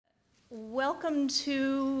Welcome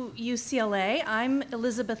to UCLA. I'm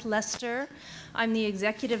Elizabeth Lester. I'm the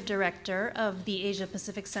Executive Director of the Asia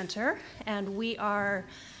Pacific Center, and we are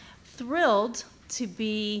thrilled to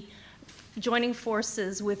be joining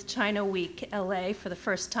forces with ChinaWeek LA for the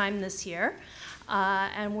first time this year.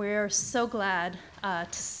 And we're so glad to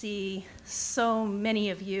see so many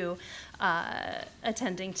of you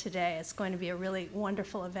attending today. It's going to be a really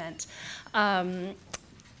wonderful event.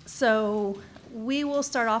 So we will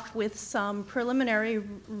start off with some preliminary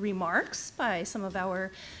remarks by some of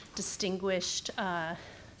our distinguished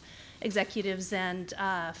executives and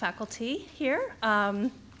faculty here.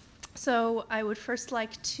 So I would first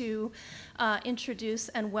like to introduce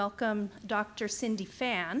and welcome Dr. Cindy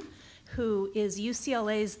Fan, who is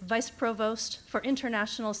UCLA's Vice Provost for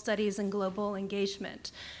International Studies and Global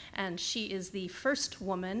Engagement. And she is the first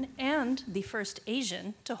woman and the first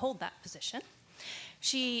Asian to hold that position.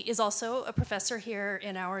 She is also a professor here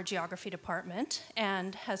in our geography department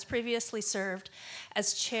and has previously served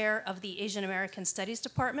as chair of the Asian American Studies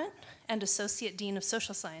Department and associate dean of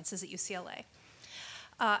social sciences at UCLA.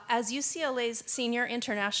 As UCLA's senior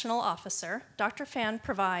international officer, Dr. Fan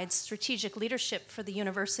provides strategic leadership for the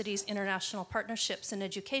university's international partnerships in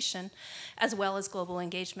education, as well as global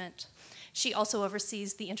engagement. She also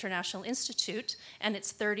oversees the International Institute and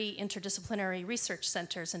its 30 interdisciplinary research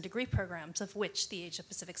centers and degree programs, of which the Asia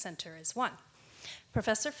Pacific Center is one.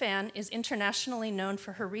 Professor Fan is internationally known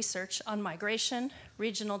for her research on migration,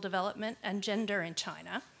 regional development, and gender in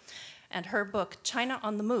China. And her book, China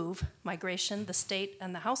on the Move, Migration, the State,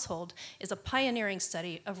 and the Household, is a pioneering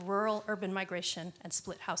study of rural-urban migration and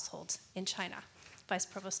split households in China. Vice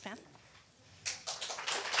Provost Fan.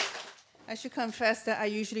 I should confess that I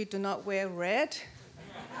usually do not wear red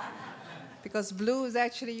because blue is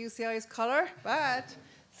actually UCLA's color, but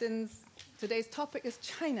since today's topic is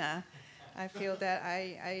China, I feel that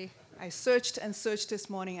I searched and searched this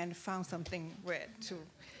morning and found something red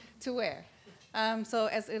to wear. So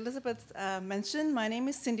as Elizabeth mentioned, my name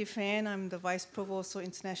is Cindy Fan. I'm the Vice Provost for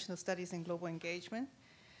International Studies and Global Engagement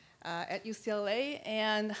at UCLA,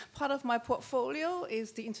 and part of my portfolio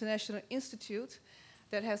is the International Institute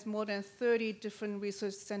that has more than 30 different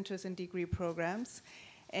research centers and degree programs.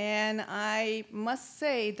 And I must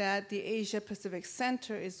say that the Asia Pacific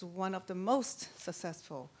Center is one of the most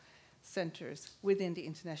successful centers within the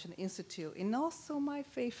International Institute, and also my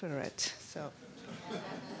favorite.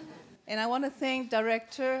 And I want to thank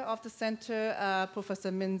Director of the Center,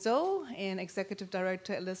 Professor Min Zhou, and Executive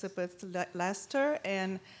Director Elizabeth Lester,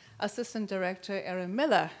 and Assistant Director Erin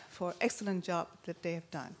Miller for excellent job that they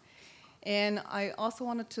have done. And I also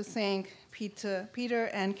wanted to thank Peter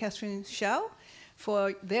and Catherine Xiao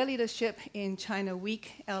for their leadership in ChinaWeek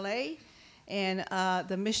LA, and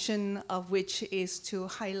the mission of which is to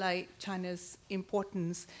highlight China's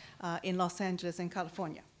importance in Los Angeles and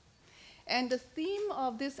California. And the theme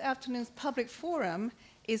of this afternoon's public forum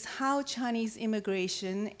is how Chinese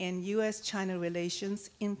immigration and US-China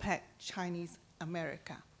relations impact Chinese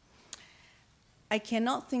America. I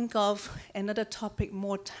cannot think of another topic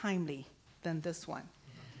more timely than this one.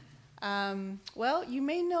 Well, you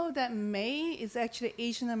may know that May is actually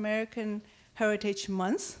Asian American Heritage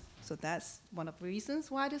Month, so that's one of the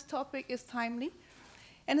reasons why this topic is timely.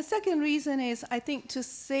 And the second reason is, I think, to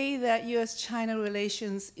say that US-China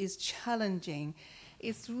relations is challenging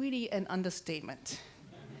is really an understatement.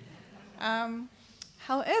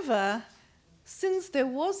 However, since there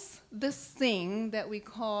was this thing that we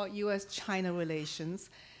call US-China relations,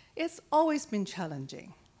 it's always been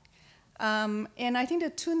challenging. And I think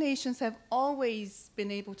the two nations have always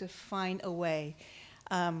been able to find a way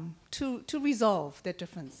to resolve their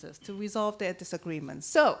differences, to resolve their disagreements.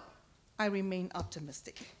 So I remain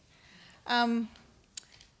optimistic. And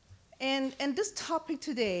this topic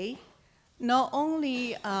today not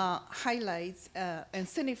only highlights and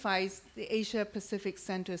signifies the Asia Pacific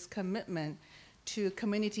Center's commitment to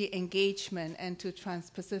community engagement and to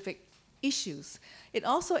trans-Pacific issues, it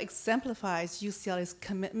also exemplifies UCLA's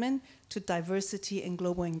commitment to diversity and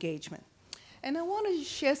global engagement. And I want to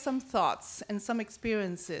share some thoughts and some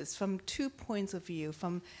experiences from 2 points of view,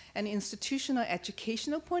 from an institutional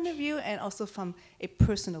educational point of view and also from a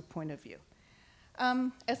personal point of view.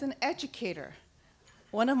 As an educator,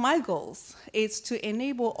 one of my goals is to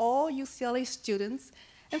enable all UCLA students,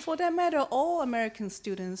 and for that matter, all American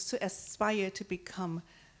students, to aspire to become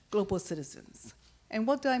global citizens. And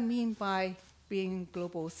what do I mean by being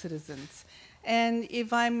global citizens? And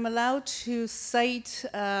if I'm allowed to cite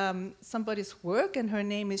somebody's work, and her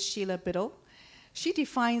name is Sheila Biddle, she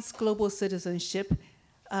defines global citizenship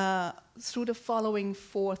through the following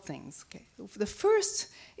 4 things. Okay? The first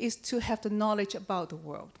is to have the knowledge about the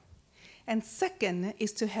world. And second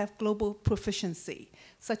is to have global proficiency,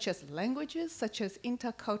 such as languages, such as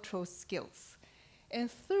intercultural skills. And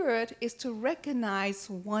third is to recognize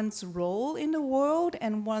one's role in the world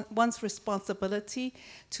and one's responsibility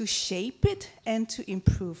to shape it and to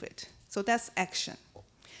improve it. So that's action.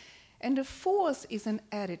 And the fourth is an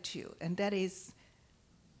attitude, and that is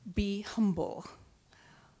be humble,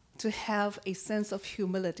 to have a sense of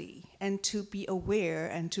humility, and to be aware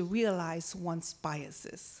and to realize one's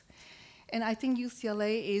biases. And I think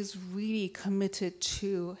UCLA is really committed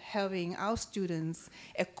to having our students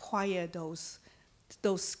acquire those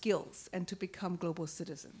skills and to become global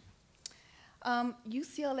citizens.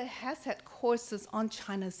 UCLA has had courses on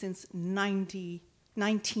China since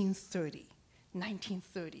 1930.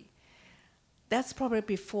 1930. That's probably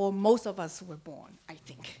before most of us were born, I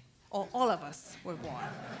think, or all of us were born.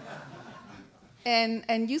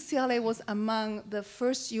 And UCLA was among the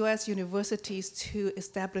first US universities to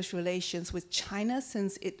establish relations with China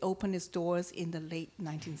since it opened its doors in the late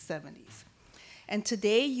 1970s. And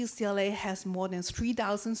today, UCLA has more than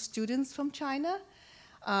 3,000 students from China.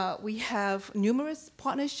 We have numerous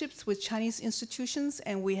partnerships with Chinese institutions,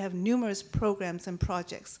 and we have numerous programs and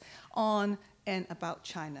projects on and about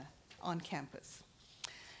China on campus.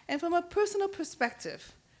 And from a personal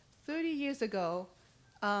perspective, 30 years ago,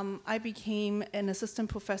 I became an assistant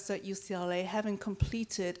professor at UCLA, having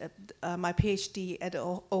completed my PhD at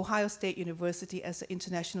Ohio State University as an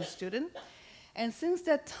international student. And since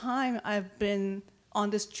that time, I've been on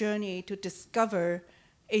this journey to discover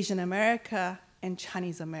Asian America and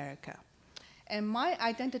Chinese America. And my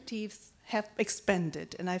identities have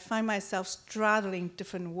expanded, and I find myself straddling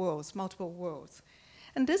different worlds, multiple worlds.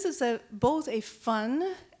 And this is both a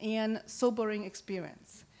fun and sobering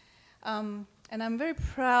experience. And I'm very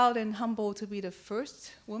proud and humbled to be the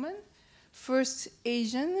first woman, first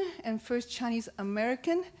Asian, and first Chinese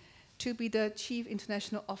American to be the Chief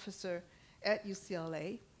International Officer at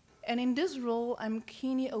UCLA. And in this role, I'm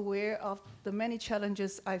keenly aware of the many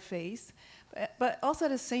challenges I face, but also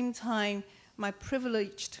at the same time, my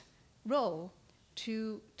privileged role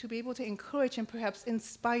to be able to encourage and perhaps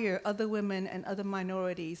inspire other women and other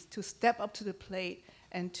minorities to step up to the plate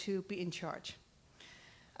and to be in charge.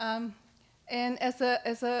 And as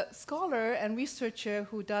a scholar and researcher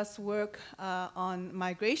who does work on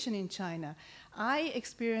migration in China, I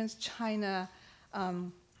experienced China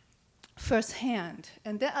firsthand,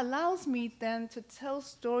 and that allows me then to tell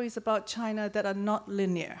stories about China that are not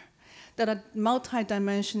linear, that are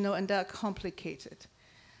multidimensional, and that are complicated.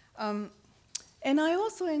 And I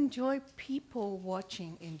also enjoy people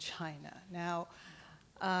watching in China. Now,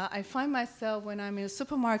 I find myself, when I'm in a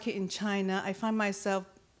supermarket in China, I find myself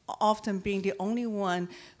often being the only one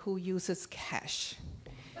who uses cash.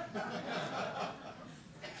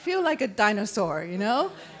 Feel like a dinosaur, you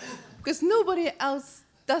know? Because nobody else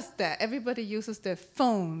does that. Everybody uses their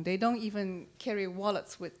phone. They don't even carry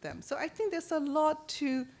wallets with them. So I think there's a lot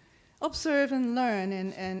to observe and learn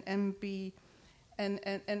and be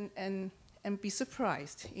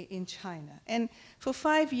surprised in China. And for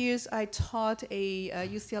 5 years, I taught a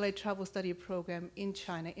UCLA travel study program in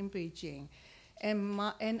China, in Beijing.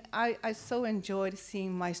 And I so enjoyed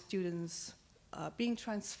seeing my students being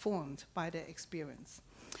transformed by the experience.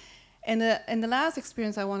 And the last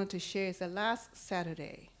experience I wanted to share is that last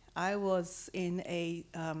Saturday, I was in a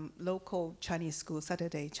local Chinese school,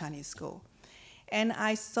 Saturday Chinese school. And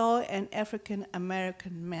I saw an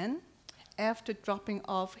African-American man, after dropping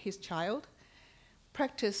off his child,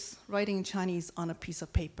 practice writing Chinese on a piece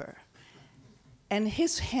of paper. And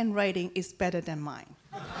his handwriting is better than mine.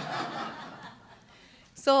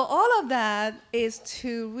 So all of that is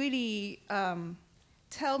to really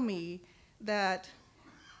tell me that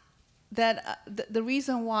the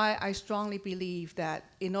reason why I strongly believe that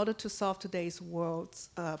in order to solve today's world's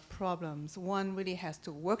problems, one really has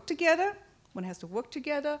to work together,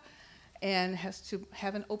 and has to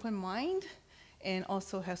have an open mind, and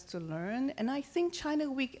also has to learn. And I think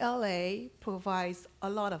ChinaWeek LA provides a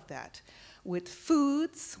lot of that, with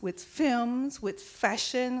foods, with films, with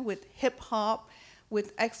fashion, with hip hop,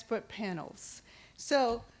 with expert panels.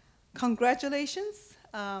 So congratulations,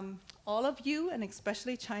 all of you, and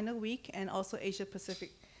especially ChinaWeek and also Asia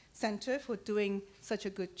Pacific Center for doing such a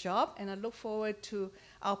good job. And I look forward to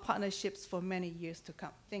our partnerships for many years to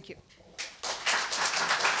come. Thank you.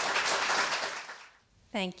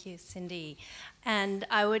 Thank you, Cindy. And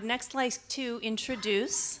I would next like to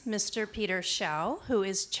introduce Mr. Peter Xiao, who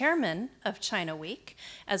is chairman of ChinaWeek,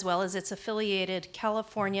 as well as its affiliated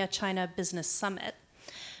California-China Business Summit.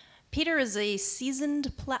 Peter is a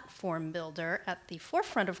seasoned platform builder at the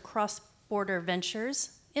forefront of cross-border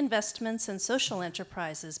ventures investments, and social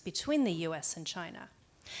enterprises between the U.S. and China.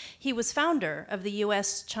 He was founder of the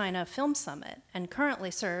U.S.-China Film Summit and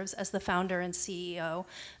currently serves as the founder and CEO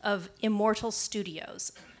of Immortal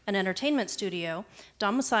Studios, an entertainment studio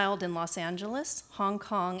domiciled in Los Angeles, Hong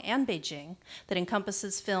Kong, and Beijing that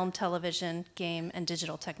encompasses film, television, game, and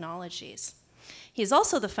digital technologies. He is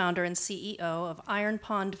also the founder and CEO of Iron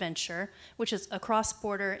Pond Venture, which is a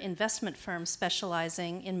cross-border investment firm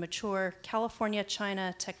specializing in mature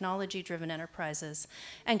California-China technology-driven enterprises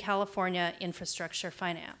and California infrastructure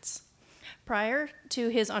finance. Prior to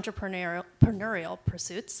his entrepreneurial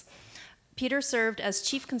pursuits, Peter served as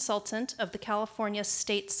chief consultant of the California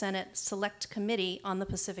State Senate Select Committee on the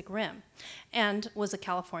Pacific Rim and was a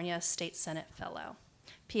California State Senate Fellow.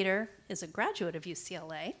 Peter is a graduate of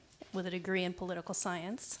UCLA with a degree in political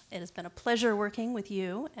science. It has been a pleasure working with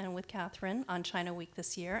you and with Catherine on ChinaWeek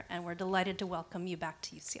this year, and we're delighted to welcome you back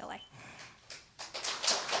to UCLA.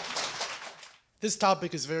 This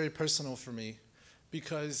topic is very personal for me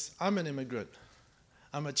because I'm an immigrant.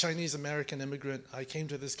 I'm a Chinese-American immigrant. I came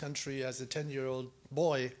to this country as a 10-year-old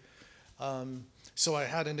boy, so I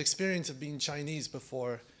had an experience of being Chinese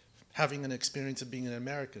before having an experience of being an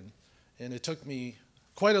American. And it took me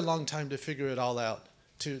quite a long time to figure it all out,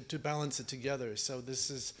 to balance it together. So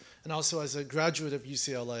this is, and also as a graduate of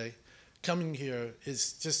UCLA, coming here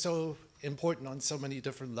is just so important on so many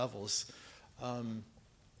different levels. I'm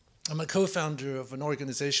a co-founder of an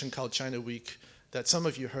organization called ChinaWeek that some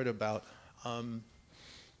of you heard about.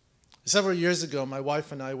 Several years ago, my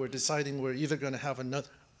wife and I were deciding we're either going to have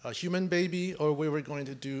a human baby or we were going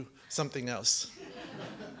to do something else.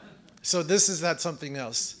 So this is that something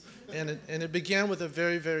else. And it began with a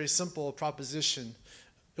very, very simple proposition.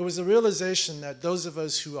 It was a realization that those of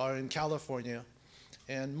us who are in California,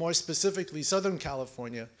 and more specifically Southern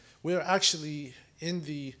California, we're actually in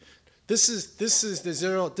the, this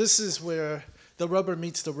is where the rubber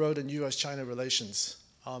meets the road in US-China relations.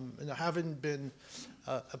 And having been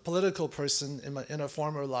a political person in a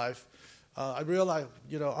former life, I realized,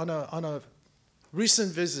 on a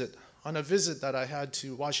recent visit, on a visit that I had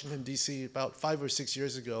to Washington, D.C. about 5 or 6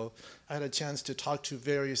 years ago, I had a chance to talk to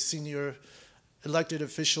various senior elected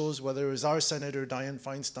officials, whether it was our Senator Dianne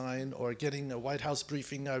Feinstein or getting a White House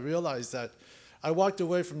briefing. I realized that I walked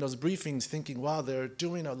away from those briefings thinking, wow, they're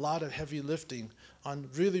doing a lot of heavy lifting on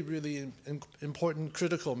really, really important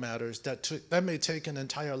critical matters that may take an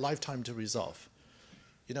entire lifetime to resolve.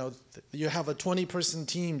 You have a 20-person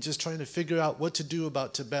team just trying to figure out what to do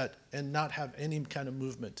about Tibet and not have any kind of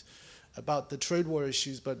movement about the trade war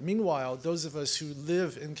issues. But meanwhile, those of us who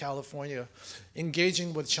live in California,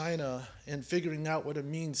 engaging with China and figuring out what it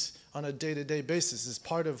means on a day-to-day basis is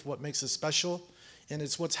part of what makes us special, and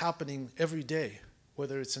it's what's happening every day,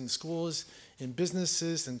 whether it's in schools, in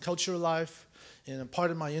businesses, in cultural life, in a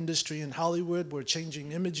part of my industry in Hollywood, we're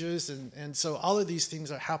changing images, and so all of these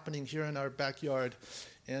things are happening here in our backyard.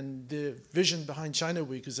 And the vision behind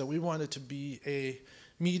ChinaWeek is that we want it to be a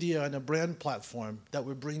media and a brand platform that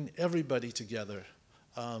would bring everybody together.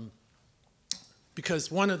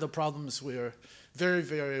 Because one of the problems we're very,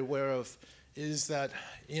 very aware of is that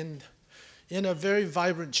in a very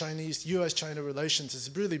vibrant US-China relations,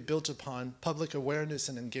 it's really built upon public awareness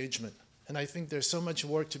and engagement. And I think there's so much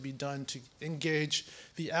work to be done to engage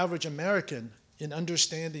the average American in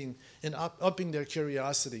understanding and upping their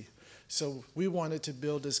curiosity. So we wanted to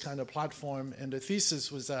build this kind of platform, and the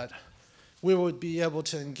thesis was that we would be able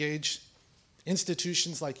to engage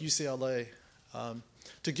institutions like UCLA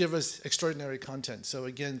to give us extraordinary content. So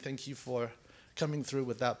again, thank you for coming through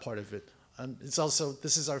with that part of it. It's also,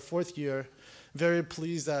 this is our 4th year, very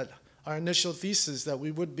pleased that our initial thesis that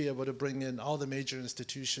we would be able to bring in all the major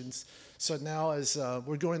institutions. So now as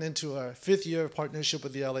we're going into our 5th year of partnership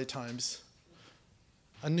with the LA Times,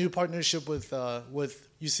 a new partnership with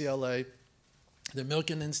UCLA, the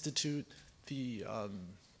Milken Institute, the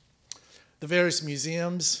various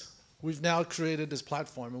museums. We've now created this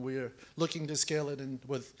platform, and we are looking to scale it in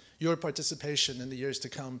with your participation in the years to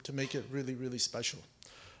come to make it really, really special.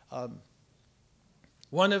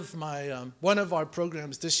 One of our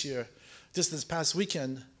programs this year, just this past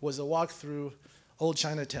weekend, was a walk through Old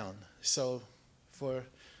Chinatown. So for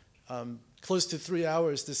close to 3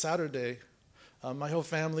 hours this Saturday, my whole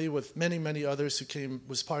family with many, many others who came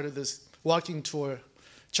was part of this walking tour,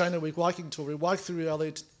 ChinaWeek walking tour. We walked through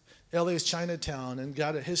LA's Chinatown and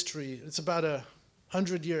got a history. It's about a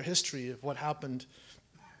 100-year history of what happened.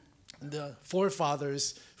 The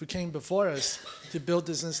forefathers who came before us to build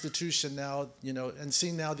this institution now, and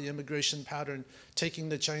seeing now the immigration pattern, taking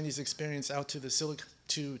the Chinese experience out to the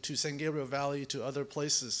to San Gabriel Valley, to other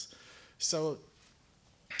places. So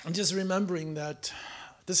I'm just remembering that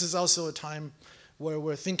this is also a time where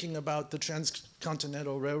we're thinking about the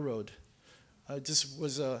transcontinental railroad. This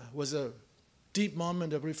was a deep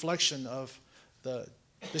moment of reflection of the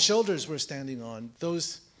shoulders we're standing on,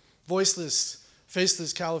 those voiceless,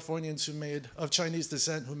 faceless Californians of Chinese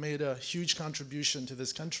descent who made a huge contribution to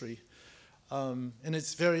this country. And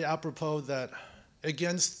it's very apropos that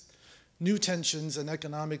against new tensions and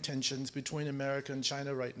economic tensions between America and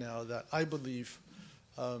China right now, that I believe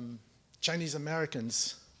Chinese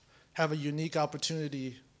Americans have a unique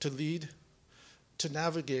opportunity to lead, to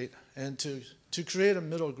navigate, and to create a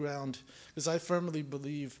middle ground, because I firmly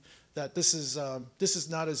believe that this is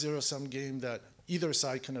not a zero-sum game that either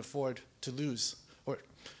side can afford to lose.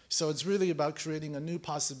 So it's really about creating a new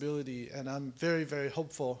possibility, and I'm very, very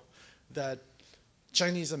hopeful that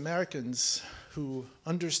Chinese Americans who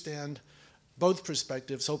understand both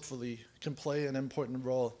perspectives, hopefully, can play an important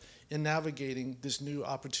role in navigating this new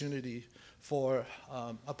opportunity for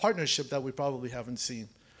a partnership that we probably haven't seen.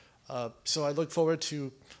 So I look forward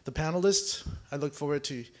to the panelists. I look forward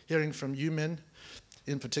to hearing from you men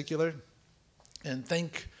in particular. And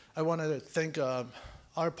I want to thank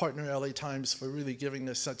our partner, LA Times, for really giving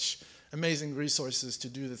us such amazing resources to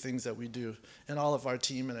do the things that we do, and all of our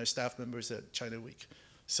team and our staff members at ChinaWeek.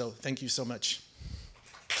 So thank you so much.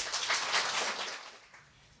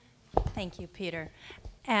 Thank you, Peter.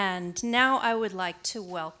 And now I would like to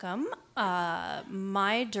welcome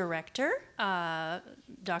my director,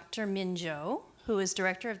 Dr. Min Zhou, who is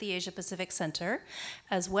director of the Asia Pacific Center,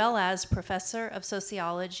 as well as professor of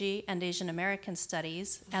sociology and Asian American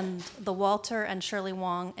studies, and the Walter and Shirley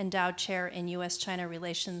Wong Endowed Chair in U.S.-China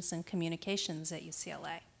Relations and Communications at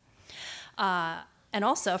UCLA. And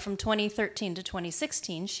also, from 2013 to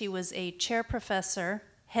 2016, she was a chair professor,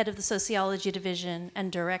 head of the Sociology Division,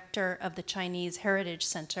 and director of the Chinese Heritage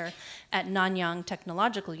Center at Nanyang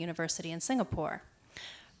Technological University in Singapore.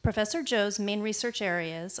 Professor Zhou's main research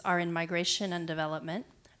areas are in migration and development,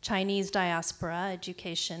 Chinese diaspora,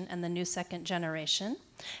 education, and the new second generation,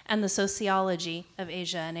 and the sociology of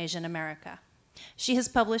Asia and Asian America. She has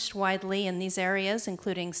published widely in these areas,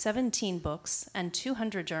 including 17 books and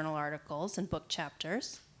 200 journal articles and book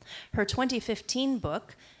chapters. Her 2015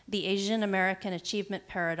 book, The Asian American Achievement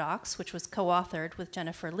Paradox, which was co-authored with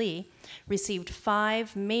Jennifer Lee, received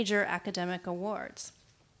 5 major academic awards.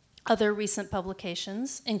 Other recent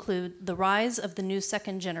publications include The Rise of the New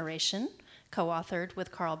Second Generation, co-authored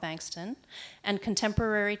with Carl Bankston, and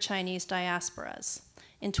Contemporary Chinese Diasporas.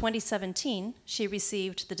 In 2017, she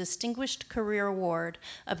received the Distinguished Career Award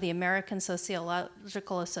of the American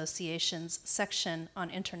Sociological Association's section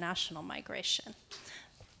on international migration.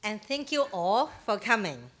 And thank you all for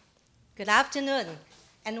coming. Good afternoon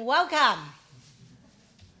and welcome.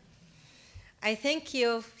 I thank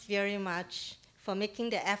you very much for making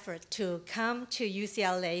the effort to come to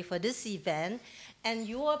UCLA for this event, and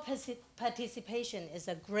your participation is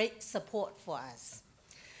a great support for us.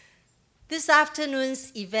 This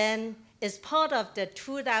afternoon's event is part of the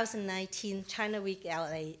 2019 ChinaWeek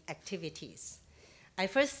LA activities. I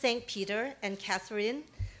first thank Peter and Catherine,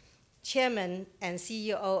 Chairman and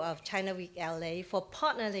CEO of ChinaWeek LA, for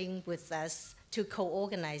partnering with us to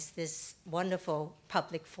co-organize this wonderful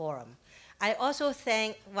public forum. I also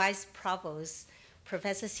thank Vice Provost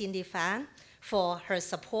Professor Cindy Fan for her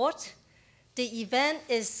support. The event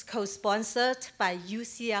is co-sponsored by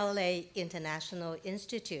UCLA International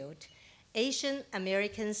Institute, Asian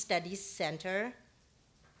American Studies Center,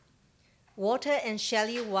 Walter and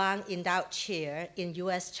Shirley Wang Endowed Chair in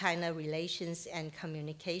U.S.-China Relations and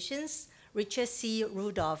Communications, Richard C.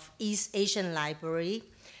 Rudolph East Asian Library,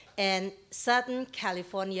 and Southern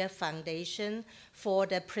California Foundation for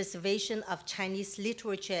the Preservation of Chinese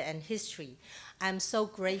Literature and History. I'm so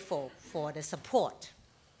grateful for the support.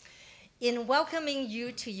 In welcoming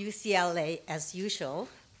you to UCLA, as usual,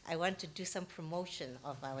 I want to do some promotion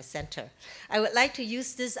of our center. I would like to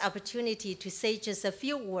use this opportunity to say just a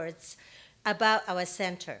few words about our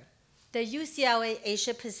center. The UCLA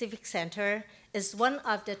Asia Pacific Center is one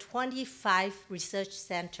of the 25 research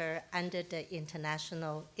centers under the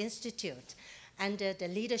International Institute, under the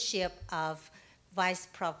leadership of Vice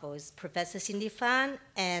Provost Professor Cindy Fan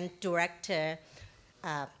and Director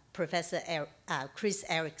Professor Chris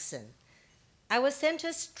Erickson. Our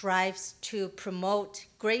center strives to promote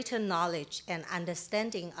greater knowledge and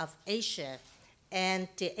understanding of Asia and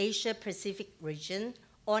the Asia Pacific region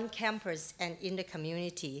on campus and in the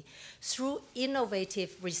community through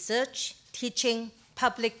innovative research, teaching,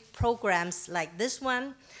 public programs like this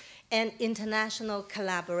one, and international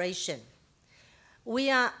collaboration.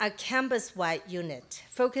 We are a campus-wide unit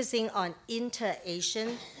focusing on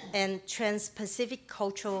inter-Asian and trans-Pacific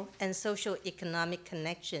cultural and socio-economic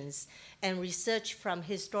connections and research from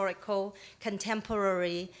historical,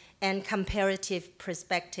 contemporary, and comparative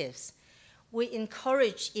perspectives. We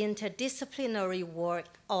encourage interdisciplinary work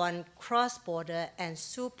on cross-border and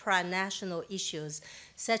supranational issues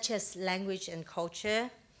such as language and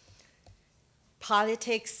culture,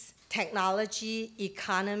 politics, technology,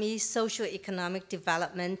 economy, socio-economic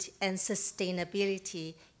development, and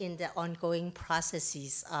sustainability in the ongoing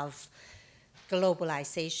processes of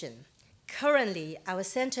globalization. Currently, our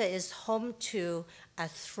center is home to a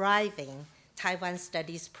thriving Taiwan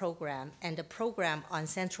Studies program and a program on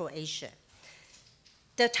Central Asia.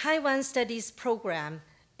 The Taiwan Studies program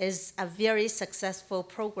is a very successful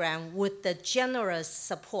program with the generous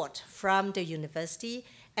support from the university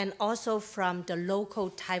and also from the local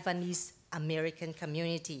Taiwanese American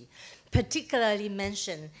community. Particularly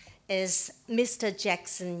mentioned is Mr.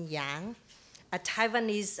 Jackson Yang, a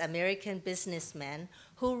Taiwanese American businessman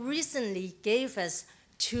who recently gave us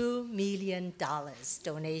 $2 million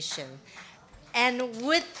donation. And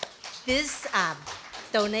with this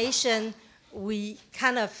donation, we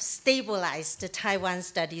kind of stabilized the Taiwan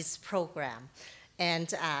Studies program and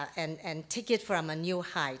take it from a new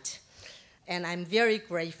height. And I'm very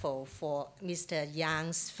grateful for Mr.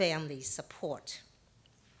 Yang's family support.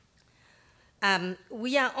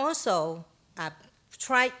 We are also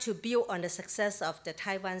trying to build on the success of the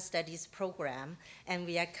Taiwan Studies program, and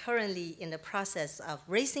we are currently in the process of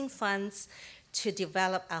raising funds to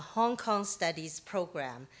develop a Hong Kong Studies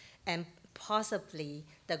program and possibly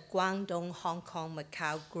the Guangdong, Hong Kong,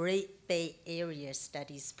 Macau Great Bay Area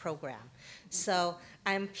Studies program. So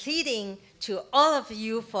I'm pleading to all of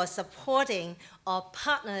you for supporting or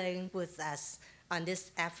partnering with us on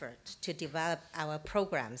this effort to develop our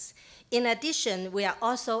programs. In addition, we are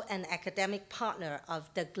also an academic partner of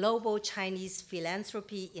the Global Chinese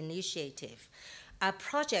Philanthropy Initiative, a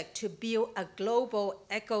project to build a global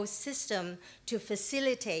ecosystem to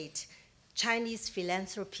facilitate Chinese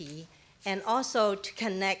philanthropy and also to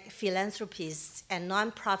connect philanthropists and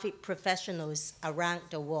nonprofit professionals around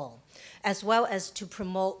the world, as well as to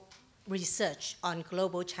promote research on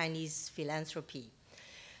global Chinese philanthropy.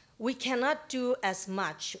 We cannot do as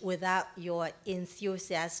much without your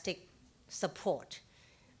enthusiastic support.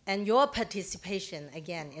 And your participation,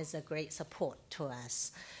 again, is a great support to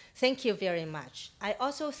us. Thank you very much. I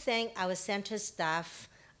also thank our center staff.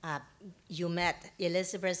 You met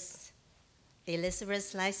Elizabeth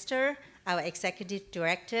Leister, our executive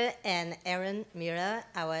director, and Aaron Mira,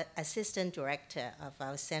 our assistant director of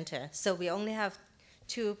our center. So we only have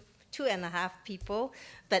two and a half people,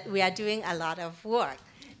 but we are doing a lot of work.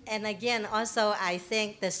 And again, also, I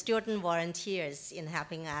thank the student volunteers in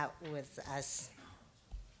helping out with us.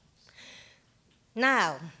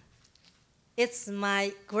 Now, it's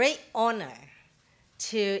my great honor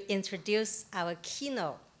to introduce our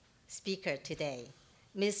keynote speaker today,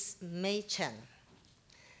 Ms. May Chen.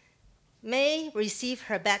 May received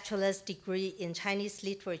her bachelor's degree in Chinese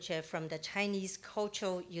literature from the Chinese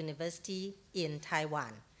Cultural University in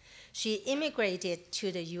Taiwan. She immigrated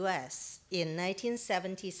to the US in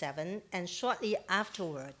 1977, and shortly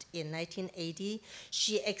afterward, in 1980,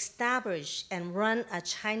 she established and ran a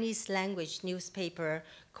Chinese language newspaper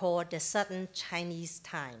called the Southern Chinese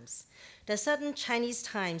Times. The Southern Chinese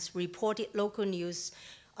Times reported local news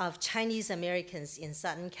of Chinese Americans in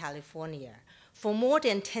Southern California. For more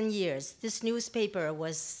than 10 years, this newspaper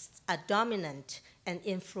was a dominant and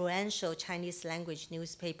influential Chinese language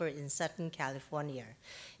newspaper in Southern California.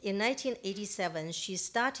 In 1987, she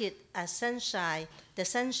started the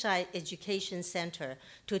Sunshine Education Center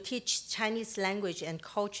to teach Chinese language and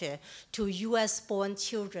culture to US-born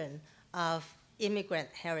children of immigrant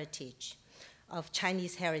heritage, of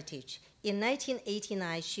Chinese heritage. In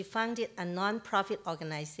 1989, she founded a nonprofit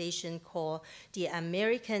organization called the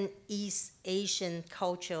American East Asian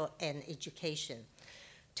Culture and Education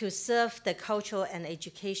to serve the cultural and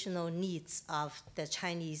educational needs of the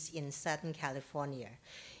Chinese in Southern California.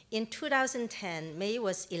 In 2010, May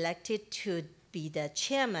was elected to be the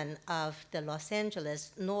chairman of the Los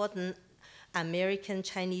Angeles Northern American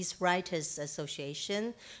Chinese Writers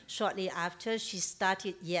Association. Shortly after, she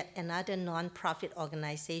started yet another nonprofit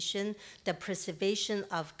organization, the Preservation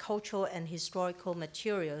of Cultural and Historical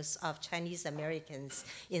Materials of Chinese Americans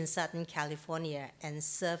in Southern California, and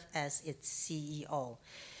served as its CEO.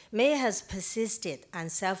 May has persisted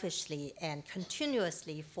unselfishly and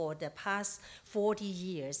continuously for the past 40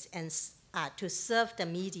 years and to serve the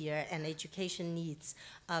media and education needs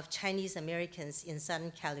of Chinese Americans in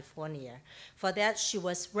Southern California. For that, she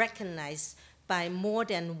was recognized by more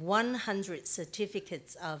than 100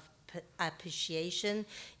 certificates of appreciation,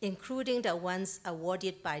 including the ones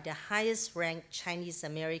awarded by the highest-ranked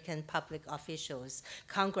Chinese-American public officials,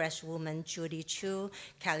 Congresswoman Judy Chu,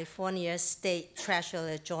 California State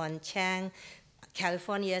Treasurer John Chang,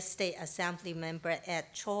 California State Assembly Member Ed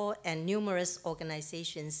Cho, and numerous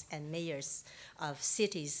organizations and mayors of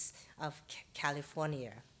cities of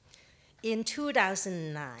California. In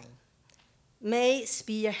 2009, May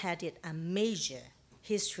spearheaded a major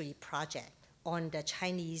history project on the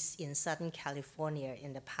Chinese in Southern California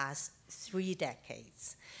in the past 3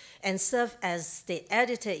 decades, and served as the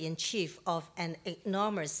editor-in-chief of an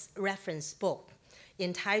enormous reference book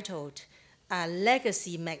entitled A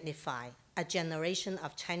Legacy Magnified, A Generation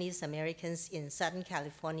of Chinese Americans in Southern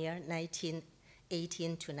California,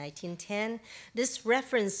 1918 to 1910. This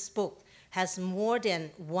reference book has more than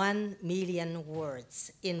 1 million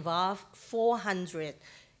words, involved 400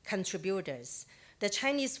 contributors. The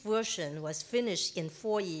Chinese version was finished in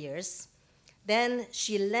 4 years. Then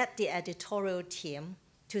she led the editorial team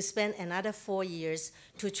to spend another 4 years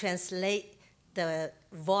to translate the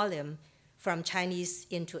volume from Chinese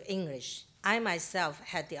into English. I myself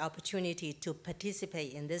had the opportunity to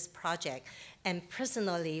participate in this project and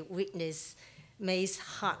personally witness May's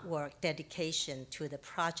hard work, dedication to the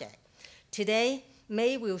project. Today,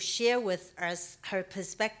 May will share with us her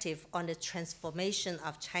perspective on the transformation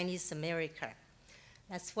of Chinese America.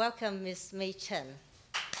 Let's welcome Ms. May Chen.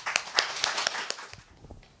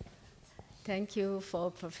 Thank you for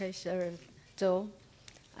Professor Zhou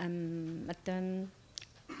and Madam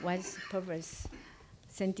Vice Provost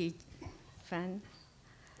Cindy Fan.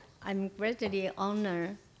 I'm greatly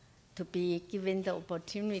honored to be given the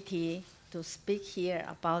opportunity to speak here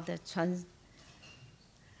about the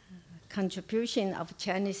contribution of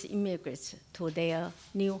Chinese immigrants to their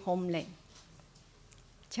new homeland.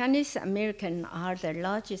 Chinese Americans are the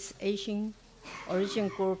largest Asian origin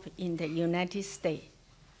group in the United States.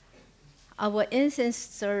 Our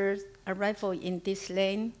ancestors arrived in this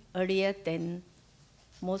land earlier than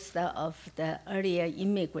most of the earlier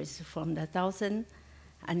immigrants from the Southern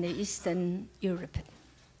and Eastern Europe.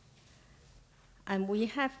 And we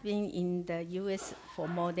have been in the US for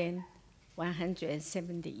more than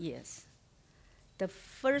 170 years. The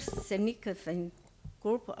first significant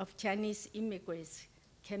group of Chinese immigrants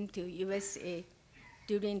came to USA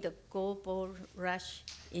during the global rush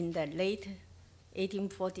in the late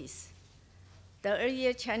 1840s. The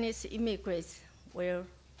earlier Chinese immigrants were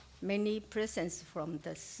mainly present from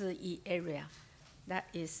the Siyi area, that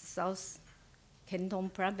is South Canton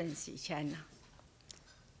Province, China.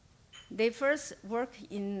 They first worked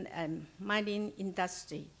in mining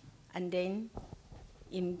industry and then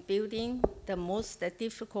in building the most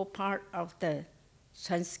difficult part of the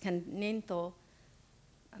transcontinental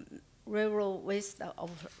railroad west of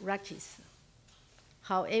Rockies.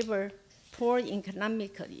 However, poor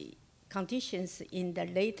economic conditions in the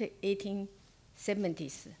late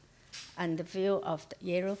 1870s and the view of the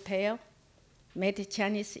Yellow Peril made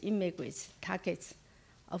Chinese immigrants targets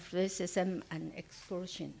of racism and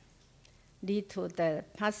exclusion, lead to the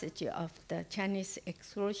passage of the Chinese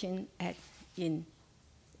Exclusion Act in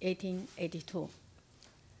 1882.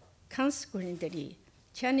 Consequently,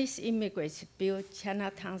 Chinese immigrants built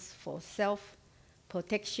Chinatowns for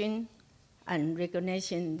self-protection and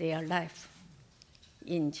recognition their life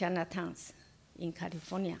in Chinatowns in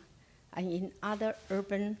California and in other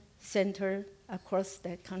urban centers across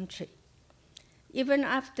the country. Even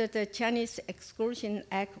after the Chinese Exclusion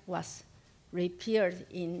Act was repealed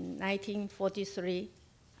in 1943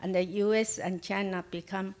 and the US and China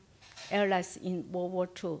became allies in World War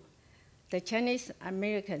II, the Chinese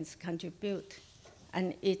Americans contribute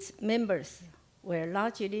and its members were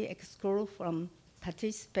largely excluded from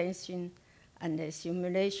participation and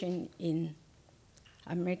assimilation in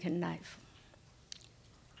American life.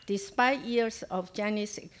 Despite years of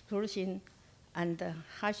Chinese exclusion and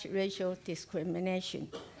harsh racial discrimination,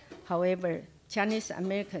 however, Chinese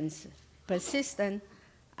Americans persistent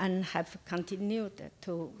and have continued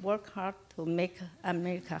to work hard to make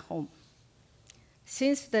America home.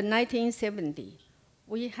 Since the 1970s,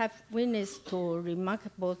 we have witnessed to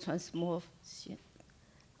remarkable transformation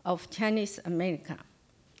of Chinese America.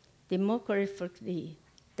 Demographically,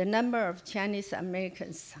 the number of Chinese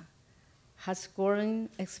Americans has grown,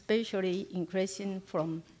 especially increasing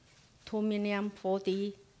from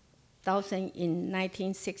 2,040,000 in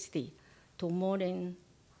 1960 to more than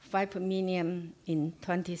 5 million in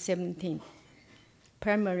 2017,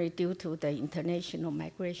 primarily due to the international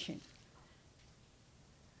migration.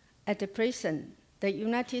 At the present, the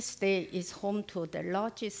United States is home to the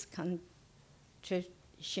largest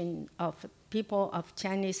concentration of people of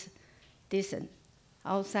Chinese descent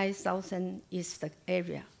outside southeast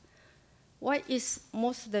area. What is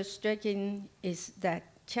most striking is that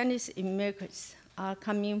Chinese immigrants are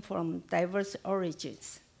coming from diverse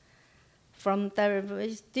origins, from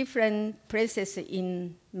different places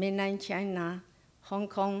in mainland China, Hong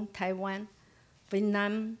Kong, Taiwan,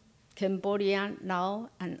 Vietnam, Cambodia, Laos,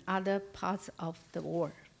 and other parts of the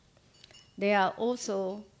world. They are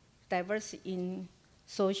also diverse in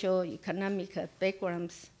socio-economic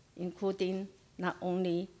backgrounds, including not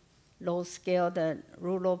only low-skilled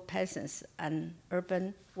rural peasants and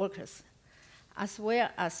urban workers, as well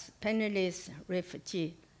as penniless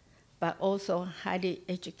refugees, but also highly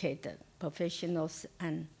educated professionals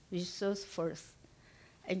and resourceful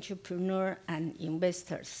entrepreneurs and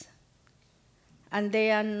investors. And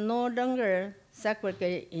they are no longer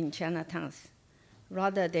segregated in Chinatowns.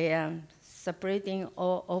 Rather, they are spreading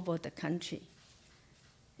all over the country,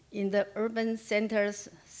 in the urban centers,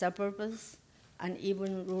 suburbs, and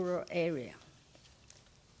even rural areas.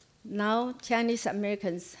 Now, Chinese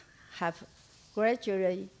Americans have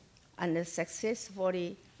gradually and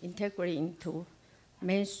successfully integrated into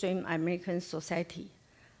mainstream American society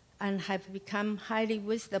and have become highly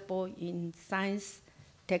visible in science,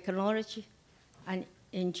 technology, and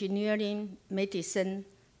engineering, medicine,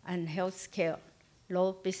 and healthcare,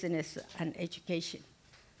 law, business, and education.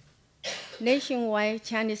 Nationwide,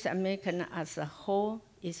 Chinese American as a whole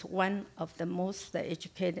is one of the most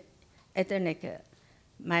educated ethnic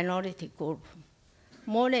minority group.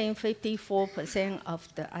 More than 54% of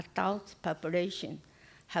the adult population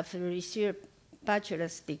have received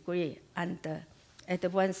bachelor's degree and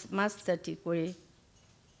advanced master's degree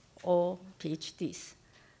or PhDs,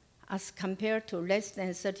 as compared to less than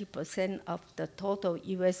 30% of the total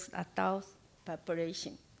US adult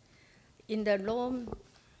population. In the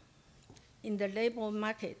labor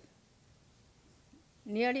market,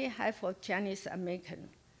 nearly half of Chinese Americans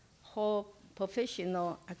hold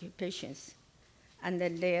professional occupations, and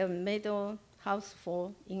their middle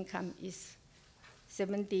household income is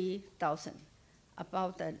 $70,000,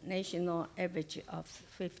 about the national average of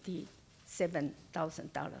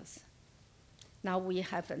 $57,000. Now we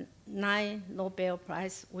have 9 Nobel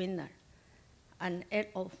Prize winners, and 8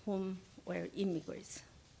 of whom were immigrants.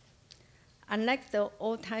 Unlike the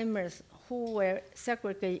old-timers who were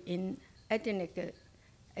segregated in ethnic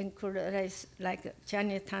enclaves like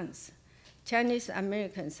Chinatowns, Chinese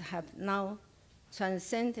Americans have now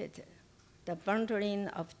transcended the boundary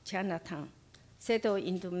of Chinatown, settled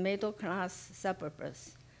into middle-class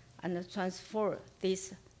suburbs, and transformed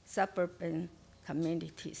these suburban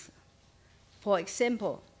communities. For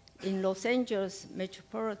example, in Los Angeles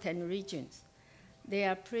metropolitan regions,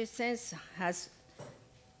 their presence has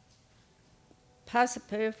passed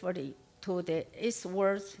peripherally to the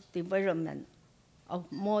eastward development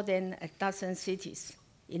of more than a dozen cities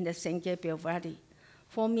in the San Gabriel Valley,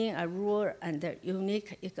 forming a rural and a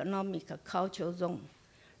unique economic cultural zone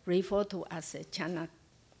referred to as a China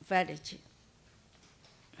Village.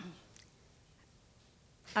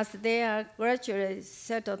 As they are gradually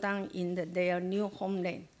settled down in their new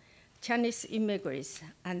homeland, Chinese immigrants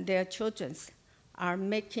and their children are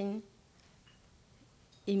making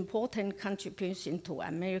important contributions to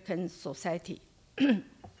American society.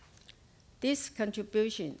 These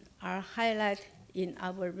contributions are highlighted in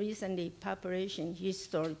our recently published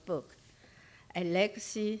history book, A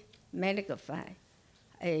Legacy Magnified,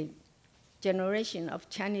 a generation of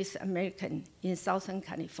Chinese Americans in Southern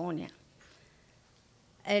California.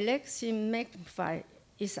 A Legacy Magnified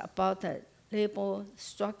is about the labor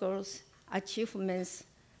struggles, achievements,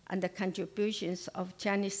 and the contributions of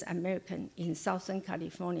Chinese Americans in Southern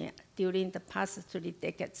California during the past 3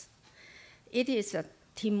 decades. It is a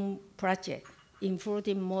team project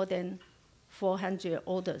including more than 400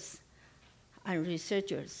 authors and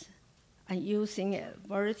researchers, and using a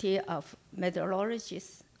variety of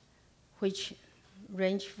methodologies which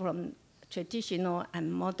range from traditional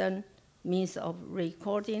and modern means of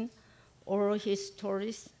recording, oral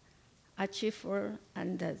histories, archival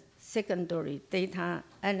and secondary data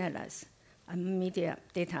analysis, and media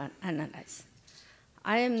data analysis.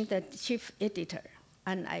 I am the chief editor,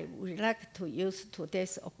 and I would like to use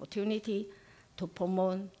today's opportunity to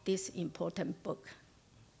promote this important book.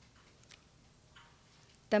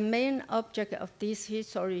 The main object of this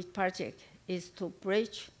history project is to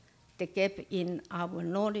bridge the gap in our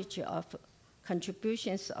knowledge of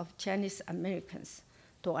contributions of Chinese Americans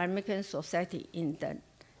to American society in the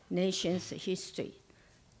nation's history.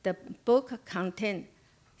 The book contains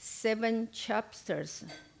 7 chapters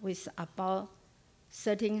with about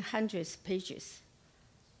 1,300 pages,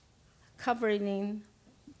 covering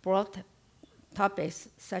broad topics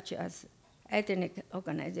such as ethnic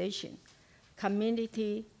organization,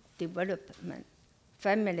 community development,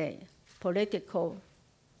 family, political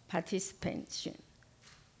participation,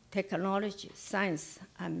 technology, science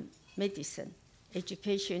and medicine,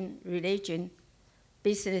 education, religion,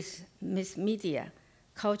 business, mass media,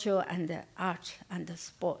 culture and art and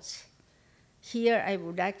sports. Here I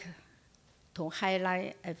would like to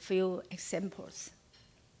highlight a few examples.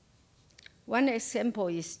 One example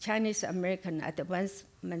is Chinese American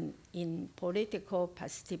advancement in political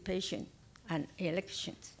participation and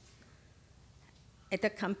elections. At the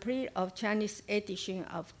complete of Chinese edition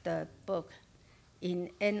of the book in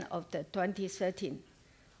end of the 2013,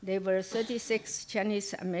 there were 36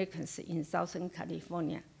 Chinese Americans in Southern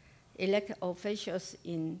California, elect officials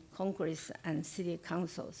in Congress and city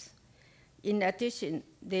councils. In addition,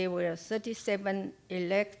 there were 37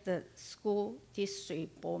 elected school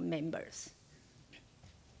district board members.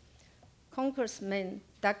 Congressman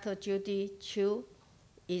Dr. Judy Chu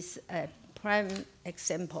is a prime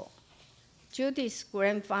example. Judy's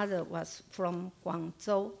grandfather was from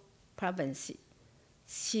Guangzhou province.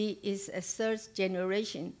 She is a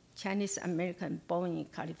third-generation Chinese American born in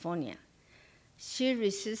California. She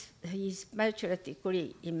received his bachelor's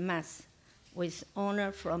degree in math with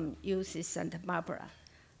honor from UC Santa Barbara,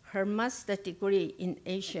 her master's degree in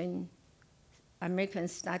Asian American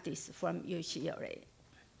Studies from UCLA,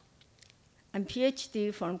 and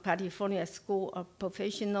PhD from California School of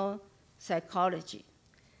Professional Psychology.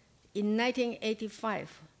 In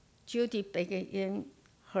 1985, Judy began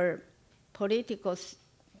her political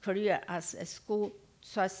career as a school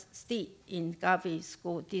trustee in Garvey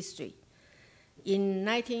School District. In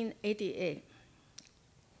 1988,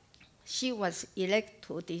 she was elected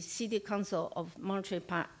to the City Council of Monterey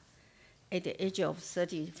Park at the age of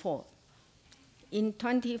 34. In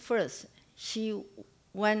 2011, she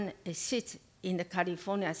won a seat in the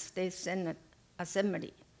California State Senate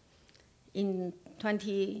Assembly. In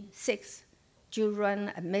 2006, Ju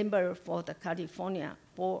ran a member for the California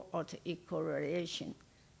Board of Equalization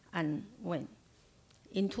and won.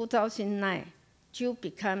 In 2009, Ju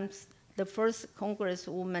becomes the first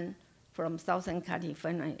congresswoman from Southern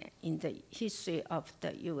California in the history of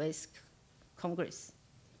the US Congress.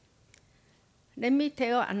 Let me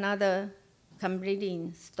tell another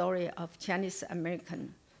compelling story of Chinese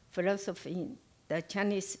American philosophy, the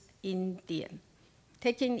Chinese Indian,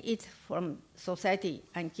 taking it from society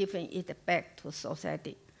and giving it back to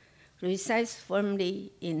society, resides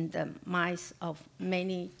firmly in the minds of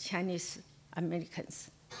many Chinese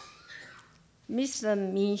Americans. Mr.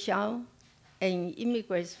 Ming Xiao, an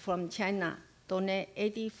immigrant from China,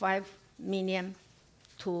 donated $85 million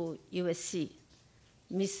to USC.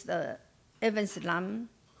 Mr. Evans Lam,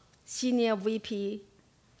 senior VP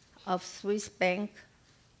of Swiss Bank,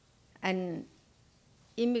 and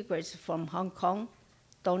immigrants from Hong Kong,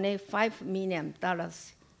 donated $5 million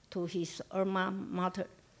to his alma mater,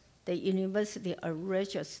 the University of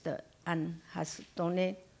Rochester, and has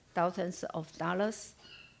donated thousands of dollars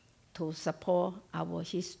to support our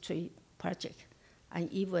history project, and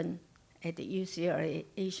even at the UCLA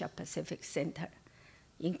Asia Pacific Center,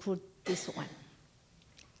 include this one.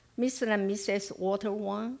 Mr. and Mrs. Walter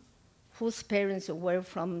Wang, whose parents were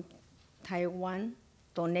from Taiwan,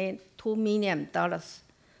 donated $2 million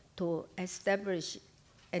to establish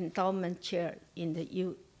endowment chair in the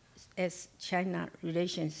U.S.-China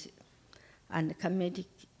relations and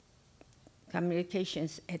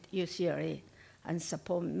communications at UCLA, and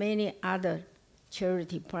support many other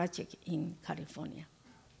charity projects in California.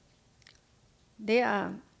 There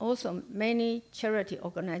are also many charity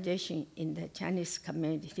organizations in the Chinese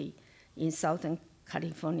community in Southern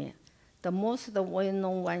California. The most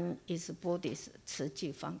well-known one is Buddhist Tzu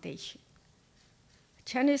Chi Foundation.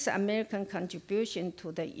 Chinese American contribution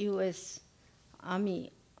to the U.S.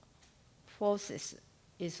 Army forces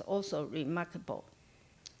is also remarkable.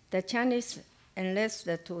 The Chinese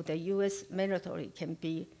enlisted to the U.S. military can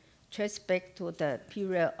be traced back to the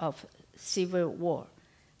period of Civil War.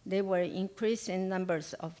 There were increasing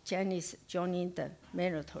numbers of Chinese joining the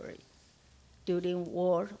military during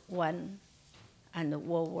World War I and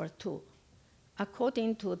World War II.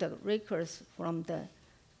 According to the records from the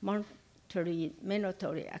Monterey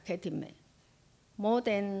Military Academy, more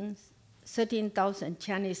than 13,000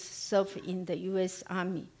 Chinese served in the U.S.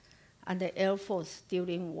 Army and the Air Force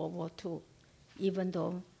during World War II, even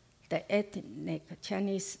though the ethnic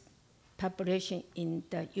Chinese population in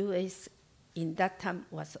the U.S. in that time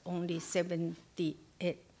was only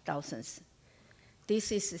 78,000.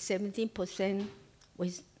 This is 17%,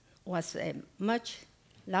 which was a much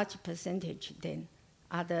larger percentage than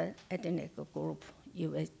other ethnic groups,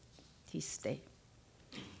 U.S. his day.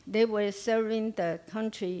 They were serving the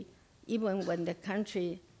country even when the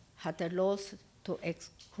country had the laws to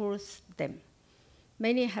exclude them.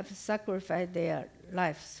 Many have sacrificed their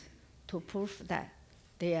lives to prove that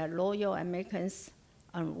they are loyal Americans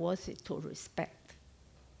and worthy to respect.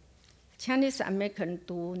 Chinese Americans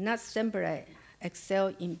do not simply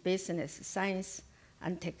excel in business, science,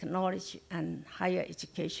 and technology and higher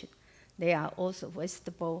education. They are also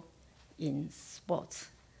versatile in sports.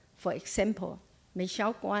 For example,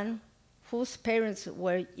 Michelle Guan, whose parents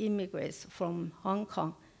were immigrants from Hong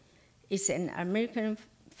Kong, is an American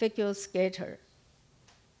figure skater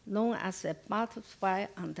known as a butterfly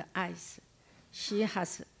on the ice. She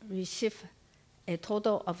has received a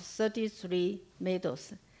total of 33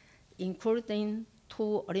 medals, including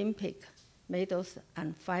 2 Olympic medals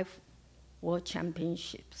and 5 World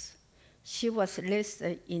Championships. She was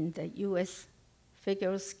listed in the U.S.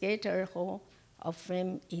 Figure Skater Hall of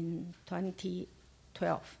Fame in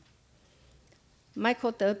 2012.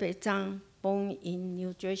 Michael Debei Zhang, born in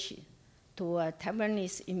New Jersey to a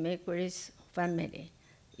Taiwanese immigrant family,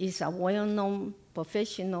 is a well-known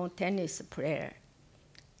professional tennis player.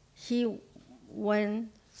 He won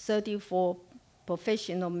 34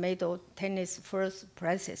 professional medal tennis first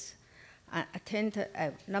prizes and attended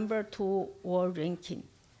a number 2 world ranking.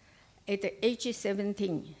 At the age of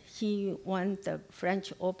 17, he won the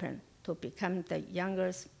French Open to become the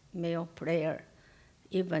youngest male player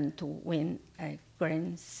even to win a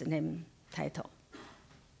Grand Slam title.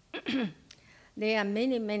 There are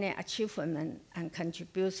many, many achievements and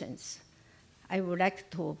contributions. I would like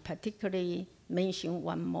to particularly mention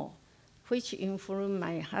one more, which influenced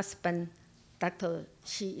my husband, Dr.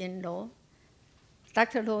 Xi-Yen Lo.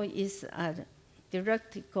 Dr. Lo is a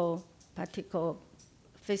theoretical particle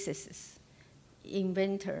physicist,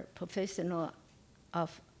 inventor, professional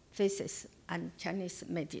of physics and Chinese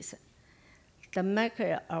medicine, the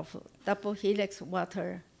maker of double helix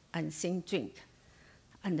water and zinc drink,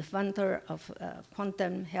 and the founder of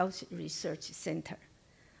Quantum Health Research Center.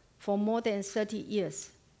 For more than 30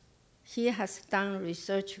 years, he has done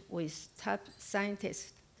research with top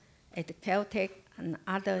scientists at Caltech and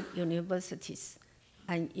other universities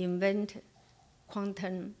and invented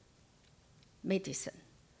quantum medicine.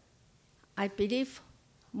 I believe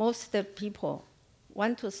most people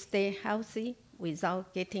want to stay healthy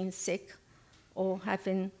without getting sick or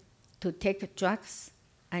having to take drugs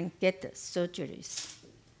and get surgeries.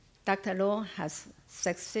 Dr. Lo has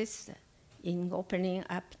succeeded in opening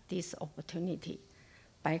up this opportunity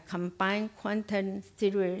by combining quantum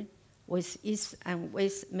theory with East and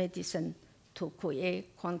West medicine to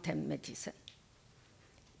create quantum medicine.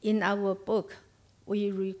 In our book,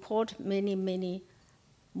 we record many, many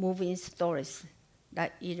moving stories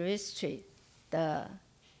that illustrate the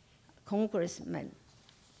congressman,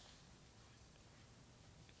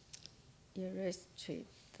 let me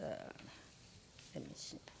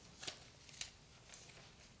see.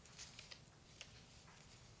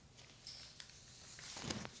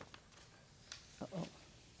 Uh-oh.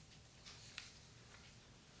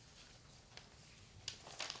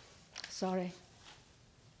 Sorry.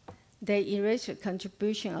 They erase the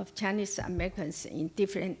contribution of Chinese Americans in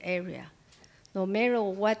different areas. No matter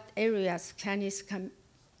what areas Chinese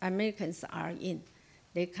Americans are in,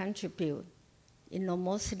 they contribute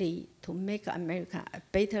enormously to make America a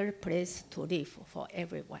better place to live for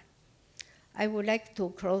everyone. I would like to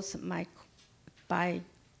close by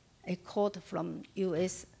a quote from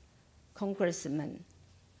U.S. Congressman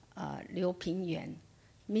Liu Pingyuan.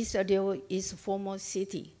 Mr. Liu is former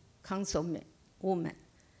city councilwoman,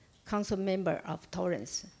 council member of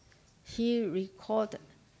Torrance. He recalled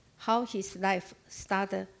how his life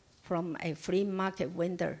started from a free market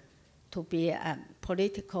vendor to be a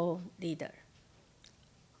political leader.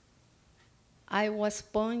 I was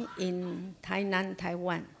born in Tainan,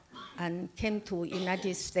 Taiwan, and came to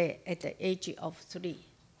United States at the age of 3.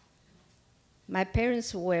 My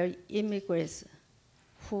parents were immigrants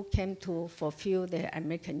who came to fulfill their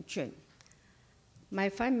American dream. My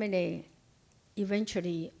family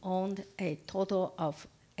eventually owned a total of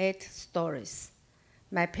 8 stores.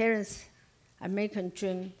 My parents' American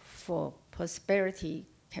dream for prosperity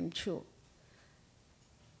came true.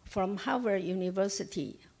 From Harvard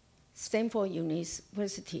University, Stanford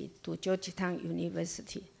University to Georgetown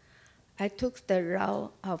University, I took the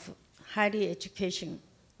route of higher education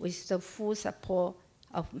with the full support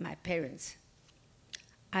of my parents.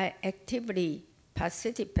 I actively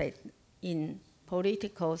participate in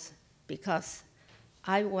politicals because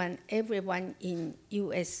I want everyone in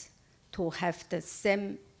US to have the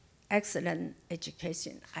same excellent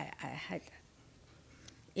education I had.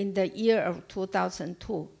 In the year of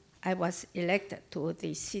 2002, I was elected to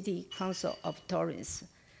the City Council of Torrance.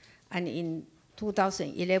 And in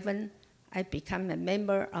 2011, I became a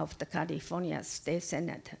member of the California State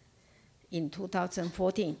Senate. In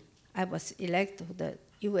 2014, I was elected to the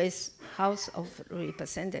U.S. House of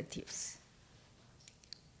Representatives.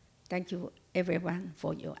 Thank you, everyone,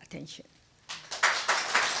 for your attention.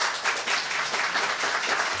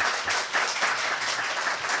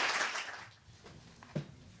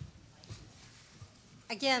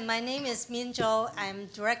 Again, my name is Min Zhou. I'm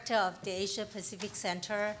director of the Asia Pacific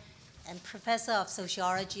Center and professor of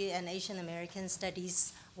sociology and Asian American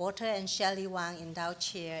studies, Walter and Shelley Wang Endowed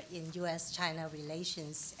Chair in U.S.-China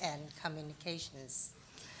Relations and Communications.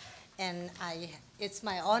 And it's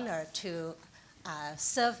my honor to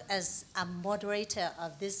serve as a moderator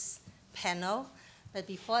of this panel. But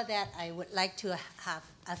before that, I would like to have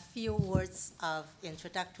a few words of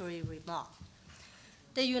introductory remark.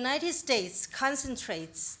 The United States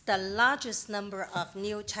concentrates the largest number of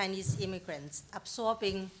new Chinese immigrants,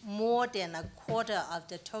 absorbing more than a quarter of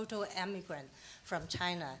the total immigrant from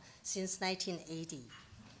China since 1980.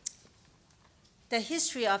 The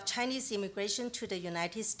history of Chinese immigration to the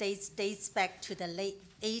United States dates back to the late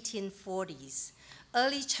 1840s.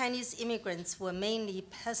 Early Chinese immigrants were mainly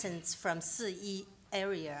peasants from Siyi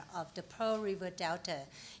area of the Pearl River Delta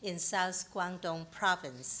in South Guangdong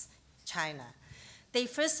Province, China. They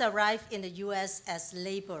first arrived in the U.S. as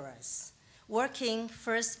laborers, working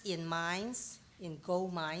first in mines, in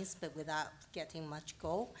gold mines, but without getting much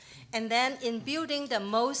gold, and then in building the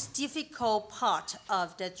most difficult part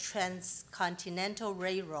of the transcontinental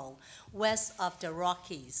railroad west of the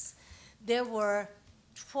Rockies. There were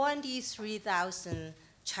 23,000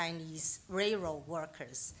 Chinese railroad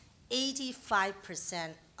workers,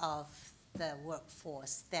 85% of the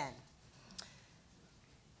workforce then.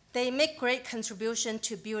 They make great contribution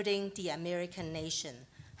to building the American nation.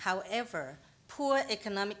 However, poor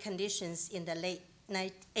economic conditions in the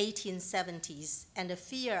late 1870s and the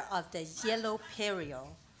fear of the Yellow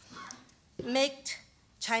Peril made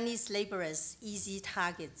Chinese laborers easy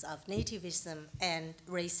targets of nativism and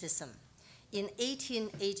racism. In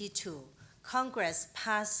 1882, Congress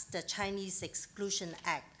passed the Chinese Exclusion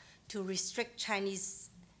Act to restrict Chinese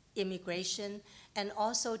immigration and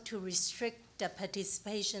also to restrict the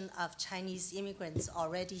participation of Chinese immigrants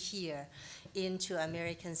already here into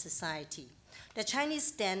American society. The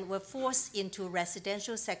Chinese then were forced into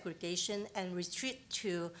residential segregation and retreat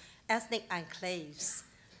to ethnic enclaves,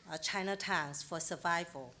 Chinatowns, for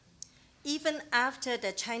survival. Even after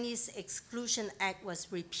the Chinese Exclusion Act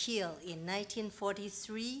was repealed in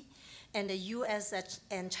 1943 and the US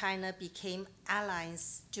and China became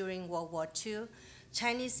allies during World War II,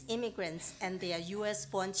 Chinese immigrants and their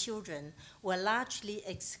US-born children were largely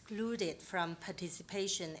excluded from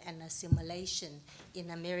participation and assimilation in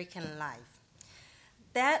American life.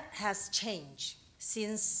 That has changed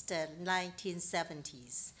since the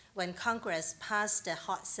 1970s, when Congress passed the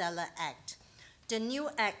Hart-Celler Act. The new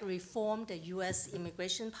act reformed the US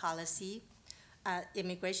immigration policy,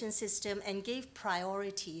 immigration system, and gave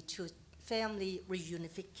priority to family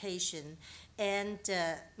reunification and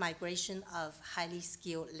migration of highly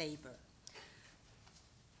skilled labor.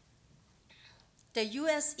 The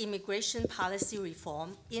US immigration policy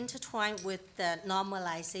reform intertwined with the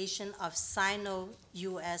normalization of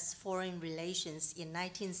Sino-US foreign relations in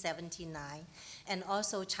 1979 and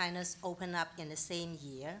also China's open up in the same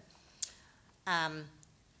year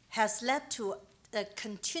has led to a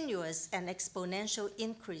continuous and exponential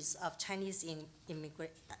increase of Chinese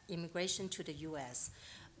immigration to the US.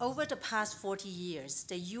 Over the past 40 years,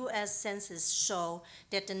 the US Census showed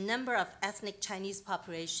that the number of ethnic Chinese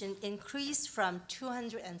population increased from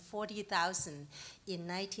 240,000 in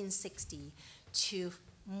 1960 to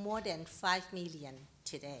more than 5 million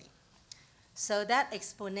today. So that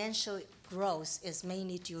exponential growth is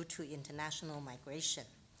mainly due to international migration.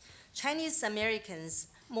 Chinese Americans,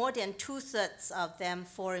 more than 2/3 of them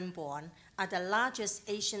foreign-born, are the largest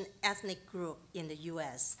Asian ethnic group in the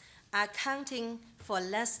US, accounting for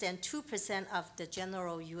less than 2% of the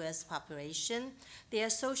general US population. Their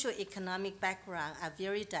socioeconomic background are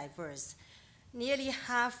very diverse. Nearly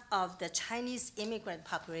half of the Chinese immigrant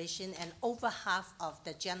population and over half of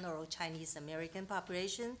the general Chinese American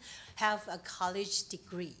population have a college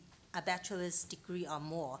degree, a bachelor's degree or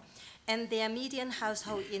more. And their median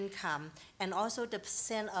household income and also the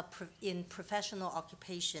percent in professional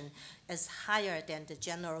occupation is higher than the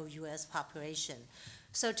general US population.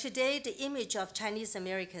 So today, the image of Chinese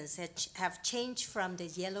Americans have changed from the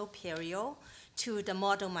yellow peril to the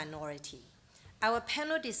model minority. Our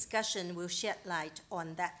panel discussion will shed light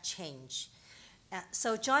on that change.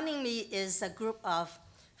 So joining me is a group of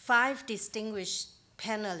 5 distinguished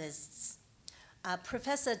panelists.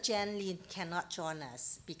 Professor Jan Lin cannot join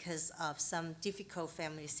us because of some difficult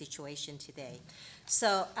family situation today.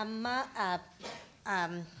 So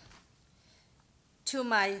to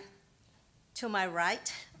my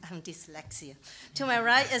right, I'm dyslexia. To my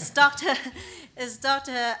right is Dr.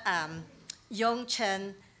 Yong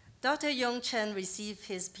Chen. Dr. Yong Chen received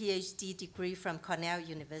his PhD degree from Cornell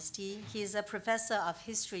University. He is a professor of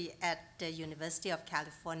history at the University of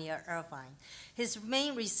California, Irvine. His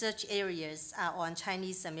main research areas are on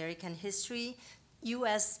Chinese American history,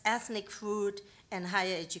 U.S. ethnic food, and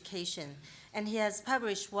higher education. And he has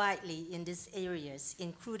published widely in these areas,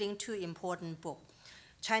 including 2 important books,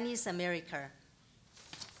 Chinese America,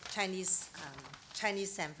 Chinese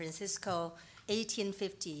San Francisco,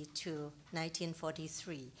 1850 to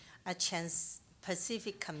 1943, a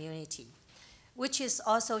Trans-Pacific community, which is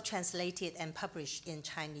also translated and published in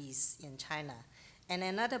Chinese in China. And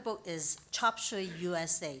another book is Chop Suey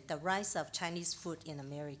USA, The Rise of Chinese Food in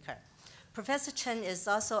America. Professor Chen is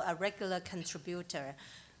also a regular contributor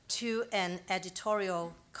to an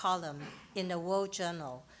editorial column in the World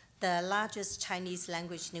Journal, the largest Chinese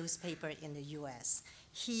language newspaper in the US.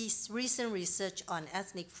 His recent research on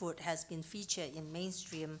ethnic food has been featured in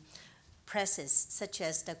mainstream presses such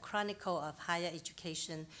as the Chronicle of Higher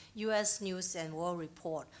Education, US News and World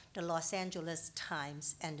Report, the Los Angeles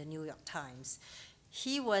Times, and the New York Times.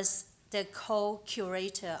 He was the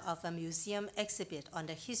co-curator of a museum exhibit on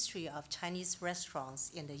the history of Chinese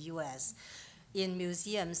restaurants in the US, in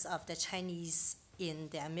museums of the Chinese in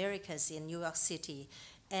the Americas in New York City,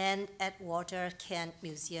 and at Walter Kent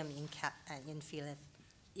Museum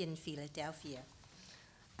in Philadelphia.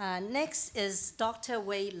 Next is Dr.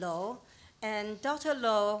 Wei Lo, and Dr.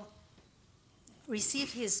 Lo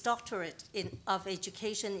received his doctorate of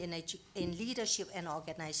education in leadership and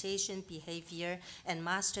organization behavior and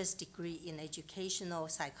master's degree in educational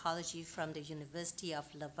psychology from the University of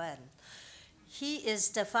Louvain. He is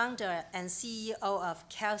the founder and CEO of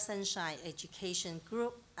Cal Sunshine Education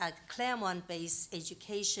Group, a Claremont-based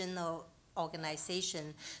educational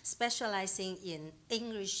organization specializing in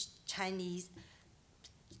English-Chinese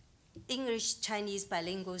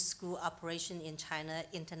bilingual school operation in China,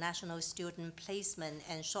 international student placement,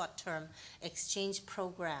 and short-term exchange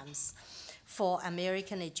programs for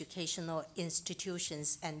American educational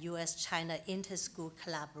institutions and U.S.-China inter-school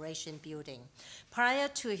collaboration building. Prior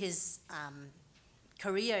to his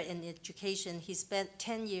career in education, he spent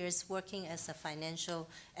 10 years working as a financial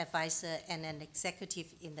advisor and an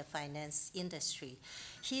executive in the finance industry.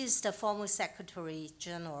 He is the former Secretary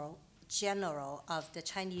General of the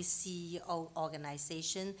Chinese CEO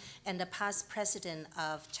Organization and the past president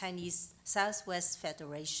of Chinese Southwest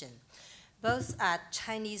Federation. Both are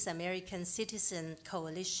Chinese American Citizen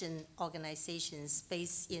Coalition organizations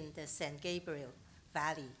based in the San Gabriel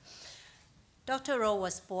Valley. Dr. Rowe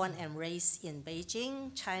was born and raised in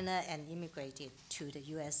Beijing, China, and immigrated to the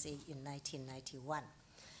USA in 1991.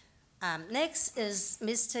 Next is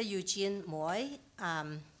Mr. Eugene Moy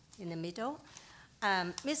in the middle.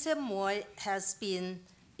 Mr. Moy has been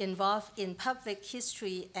involved in public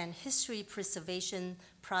history and history preservation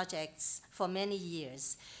projects for many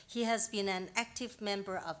years. He has been an active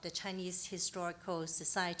member of the Chinese Historical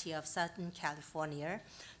Society of Southern California,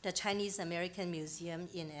 the Chinese American Museum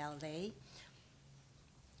in LA,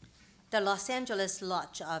 the Los Angeles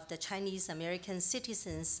Lodge of the Chinese American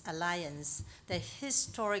Citizens Alliance, the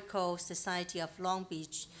Historical Society of Long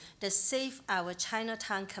Beach, the Save Our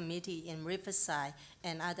Chinatown Committee in Riverside,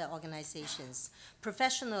 and other organizations.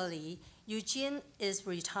 Professionally, Eugene is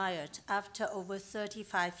retired after over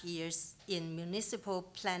 35 years in municipal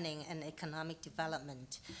planning and economic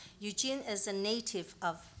development. Eugene is a native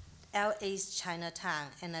of LA's Chinatown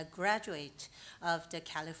and a graduate of the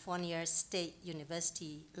California State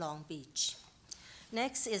University, Long Beach.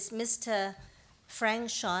 Next is Mr. Frank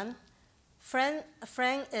Sean. Frank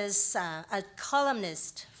is a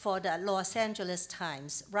columnist for the Los Angeles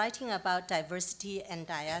Times, writing about diversity and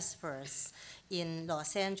diasporas in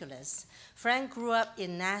Los Angeles. Frank grew up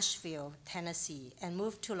in Nashville, Tennessee, and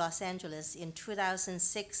moved to Los Angeles in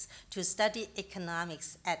 2006 to study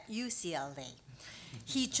economics at UCLA.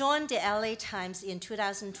 He joined the LA Times in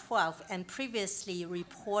 2012 and previously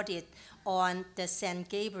reported on the San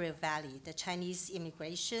Gabriel Valley, the Chinese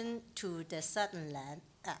immigration to the Southland,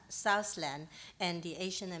 and the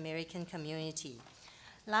Asian American community.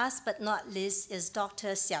 Last but not least is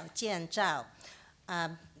Dr. Xiaojian Zhao.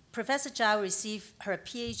 Professor Zhao received her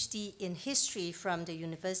PhD in history from the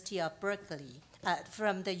University of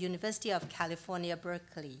California,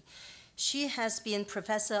 Berkeley. She has been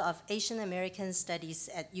professor of Asian American Studies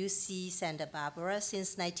at UC Santa Barbara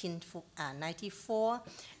since 1994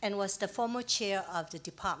 and was the former chair of the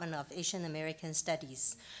Department of Asian American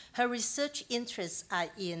Studies. Her research interests are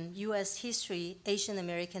in U.S. history, Asian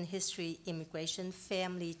American history, immigration,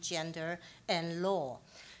 family, gender, and law.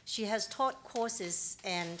 She has taught courses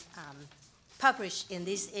and published in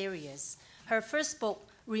these areas. Her first book,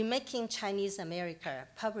 Remaking Chinese America,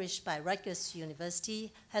 published by Rutgers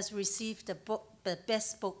University, has received the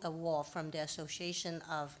Best Book Award from the Association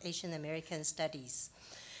of Asian American Studies.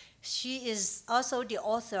 She is also the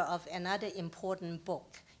author of another important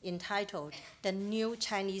book entitled The New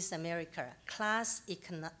Chinese America, Class,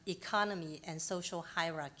 Economy, and Social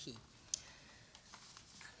Hierarchy.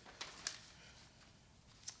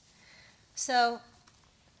 So,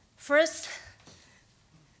 first,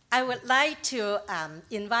 I would like to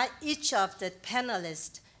invite each of the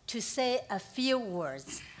panelists to say a few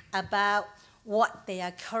words about what they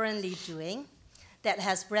are currently doing that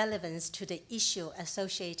has relevance to the issue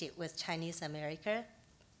associated with Chinese America,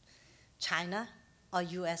 China, or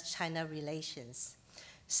US-China relations.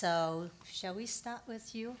 So shall we start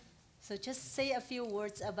with you? So just say a few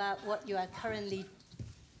words about what you are currently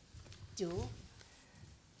doing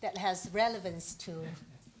that has relevance to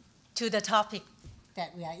the topic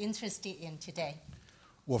that we are interested in today.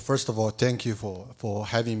 Well, first of all, thank you for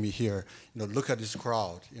having me here. Look at this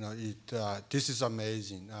crowd. This is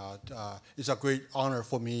amazing. It's a great honor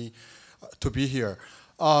for me to be here.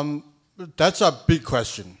 That's a big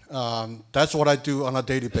question. That's what I do on a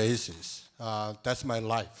daily basis. That's my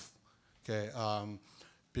life. Okay,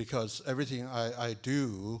 because everything I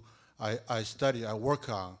do, I study, I work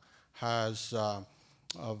on, has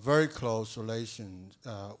a very close relation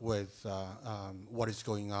with what is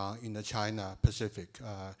going on in the China Pacific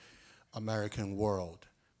American world.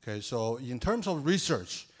 Okay, so in terms of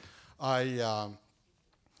research, I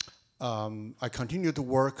continue to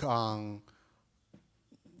work on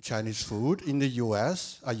Chinese food in the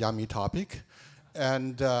U.S., a yummy topic,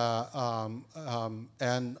 and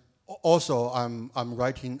also I'm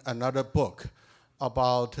writing another book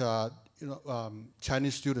about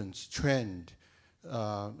Chinese students trained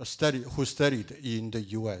who studied in the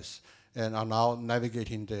U.S. and are now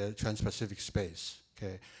navigating the Trans-Pacific space.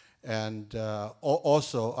 Okay, and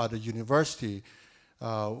also at the university,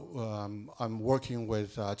 I'm working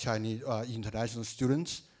with Chinese international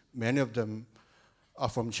students. Many of them are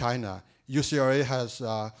from China. UCLA has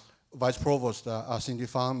Vice Provost Cindy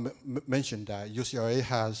Fang mentioned that UCLA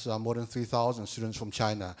has more than 3,000 students from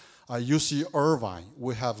China. UC Irvine,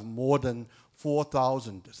 we have more than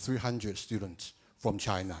 4,300 students from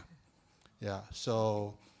China. Yeah,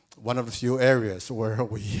 so one of the few areas where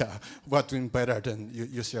we're doing better than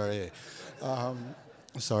UCLA.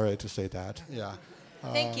 Sorry to say that, yeah.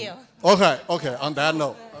 Thank you. Okay, on that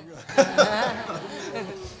note.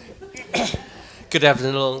 Good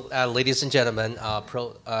afternoon, ladies and gentlemen,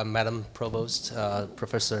 Madam Provost,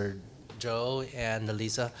 Professor Joe and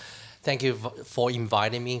Lisa. Thank you for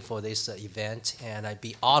inviting me for this event, and I'd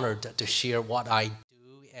be honored to share what I do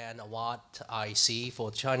and what I see for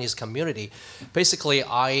the Chinese community. Basically,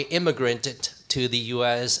 I immigrated to the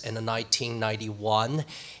US in 1991,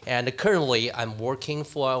 and currently I'm working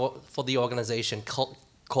for the organization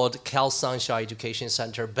called Cal Sunshine Education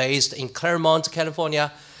Center based in Claremont,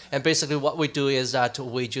 California. And basically what we do is that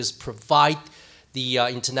we just provide the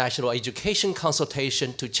international education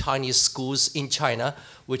consultation to Chinese schools in China,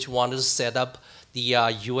 which want to set up the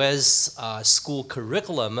US school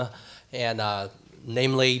curriculum, and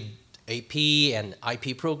namely AP and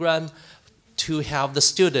IP program, to have the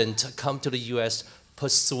student come to the US,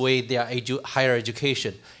 pursue their higher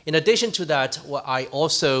education. In addition to that, I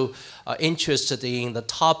also interested in the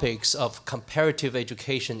topics of comparative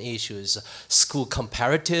education issues, school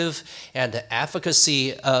comparative, and the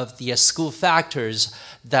efficacy of the school factors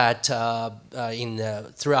that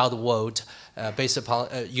throughout the world, based upon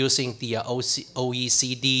using the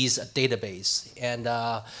OECD's database. And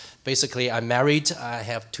basically, I'm married. I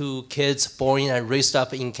have 2 kids born and raised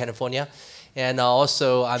up in California. And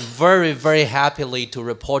also, I'm very, very happily to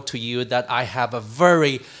report to you that I have a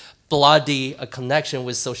very bloody connection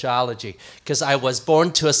with sociology, because I was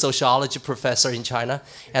born to a sociology professor in China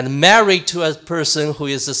and married to a person who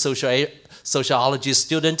is a sociology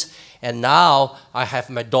student. And now I have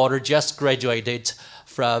my daughter just graduated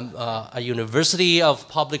from a University of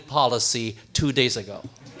Public Policy 2 days ago.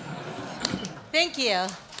 Thank you.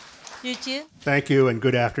 You too? Thank you, and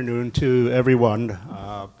good afternoon to everyone.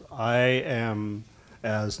 I am,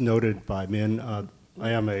 as noted by Min, I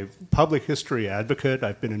am a public history advocate.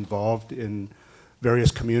 I've been involved in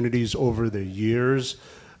various communities over the years.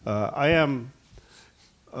 I am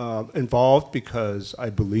involved because I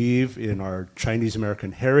believe in our Chinese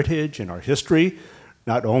American heritage and our history,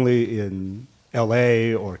 not only in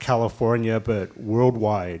LA or California, but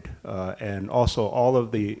worldwide, and also all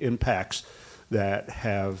of the impacts that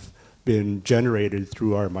have been generated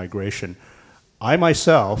through our migration. I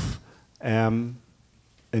myself am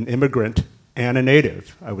an immigrant and a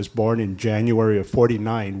native. I was born in January of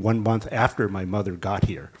 '49, 1 month after my mother got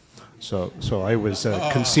here. So I was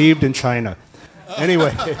conceived in China.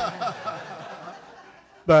 Anyway,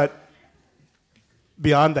 but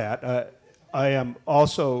beyond that, I am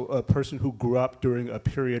also a person who grew up during a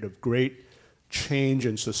period of great change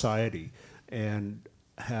in society and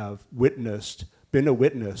have been a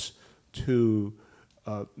witness to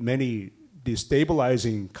many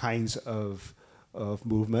destabilizing kinds of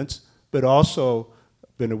movements, but also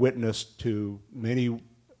been a witness to many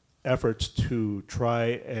efforts to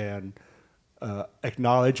try and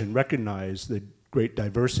acknowledge and recognize the great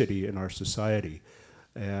diversity in our society.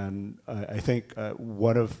 And I think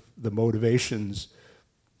one of the motivations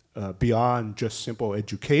beyond just simple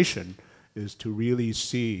education is to really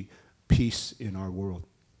see peace in our world.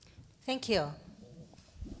 Thank you.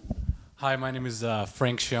 Hi, my name is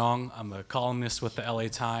Frank Xiong. I'm a columnist with the LA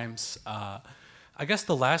Times. I guess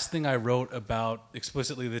the last thing I wrote about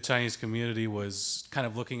explicitly the Chinese community was kind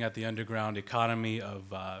of looking at the underground economy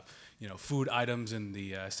of food items in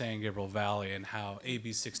the San Gabriel Valley and how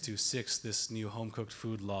AB 626, this new home-cooked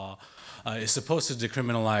food law, is supposed to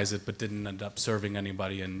decriminalize it but didn't end up serving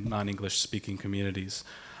anybody in non-English speaking communities.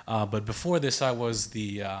 But before this, I was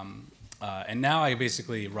and now I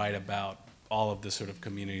basically write about all of the sort of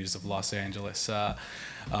communities of Los Angeles. I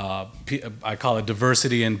call it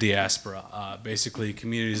diversity and diaspora. Basically,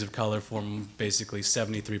 communities of color form basically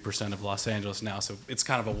 73% of Los Angeles now, so it's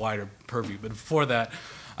kind of a wider purview. But before that,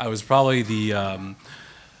 I was probably the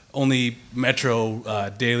only Metro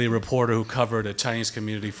daily reporter who covered a Chinese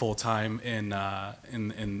community full time in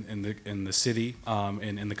the city,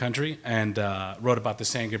 in the country, and wrote about the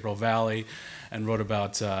San Gabriel Valley, and wrote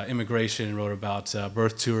about immigration, wrote about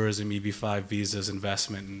birth tourism, EB5 visas,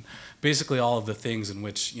 investment, and basically all of the things in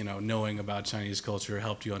which knowing about Chinese culture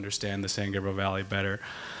helped you understand the San Gabriel Valley better.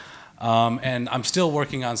 And I'm still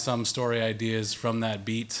working on some story ideas from that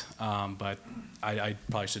beat, but I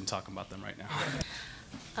probably shouldn't talk about them right now.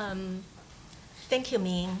 Thank you,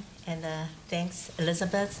 Ming, and thanks,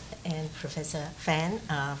 Elizabeth and Professor Fan,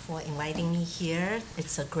 for inviting me here.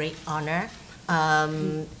 It's a great honor.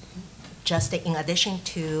 Just in addition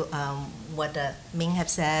to what Ming have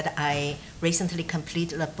said, I recently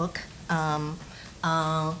completed a book on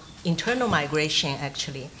internal migration,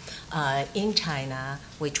 actually, in China,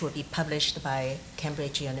 which will be published by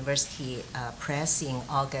Cambridge University Press in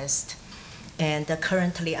August. And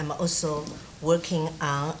currently, I'm also working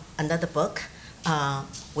on another book,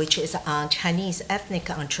 which is on Chinese ethnic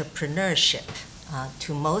entrepreneurship.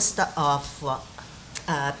 To most of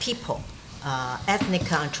people, ethnic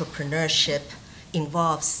entrepreneurship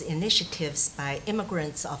involves initiatives by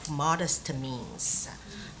immigrants of modest means,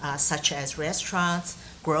 such as restaurants,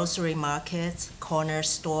 grocery markets, corner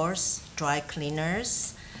stores, dry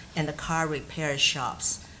cleaners, and car repair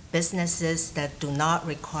shops, businesses that do not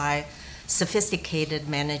require sophisticated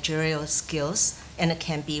managerial skills and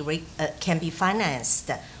can be financed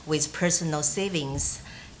with personal savings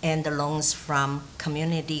and loans from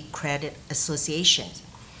community credit associations.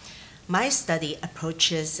 My study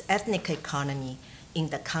approaches ethnic economy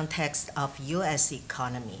in the context of U.S.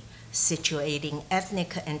 economy, situating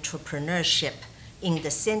ethnic entrepreneurship in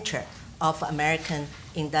the center of American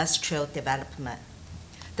industrial development.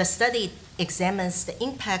 The study examines the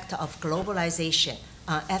impact of globalization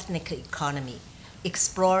on ethnic economy,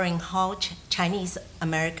 exploring how Chinese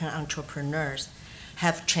American entrepreneurs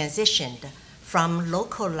have transitioned from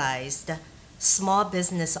localized small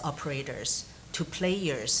business operators to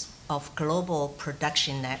players of global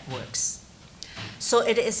production networks. So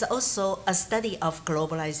it is also a study of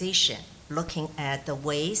globalization, looking at the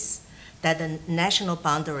ways that the national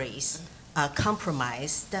boundaries are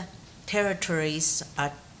compromised, territories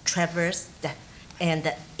are traversed, and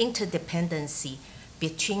the interdependency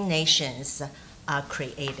between nations are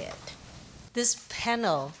created. This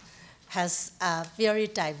panel has a very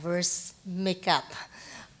diverse makeup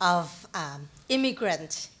of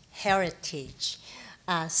immigrant heritage.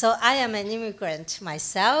 So I am an immigrant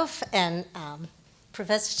myself, and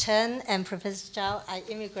Professor Chen and Professor Zhao are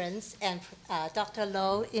immigrants, and Dr.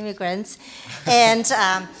 Low, immigrants,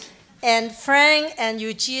 and Frank and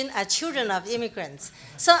Eugene are children of immigrants.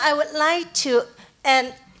 So I would like to,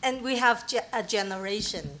 and we have a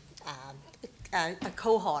generation a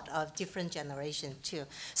cohort of different generations too.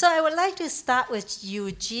 So I would like to start with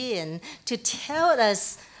Eugene to tell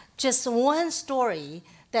us just one story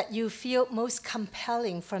that you feel most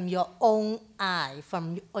compelling from your own eye,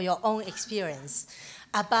 from your own experience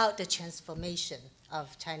about the transformation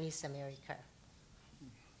of Chinese America.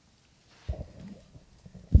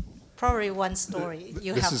 Probably one story.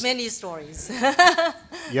 You have many stories.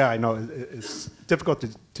 Yeah, I know. It's difficult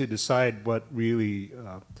to decide what really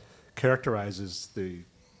characterizes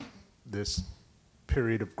this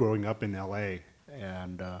period of growing up in LA,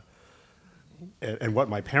 and what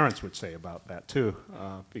my parents would say about that too,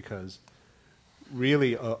 because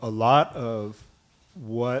really a lot of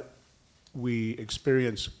what we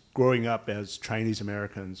experienced growing up as Chinese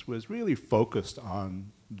Americans was really focused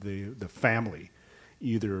on the family,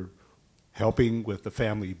 either helping with the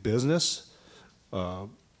family business,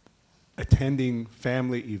 attending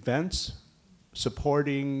family events,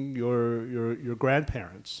 supporting your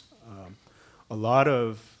grandparents. A lot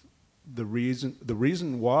of the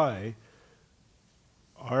reason why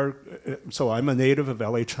so I'm a native of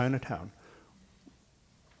LA Chinatown.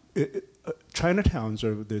 Chinatowns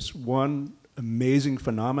are this one amazing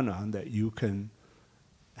phenomenon that you can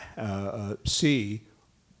see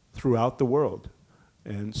throughout the world.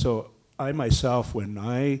 And so I myself, when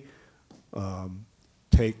I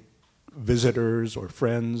take visitors or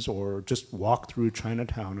friends or just walk through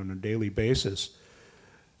Chinatown on a daily basis,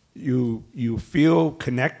 you feel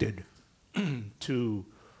connected to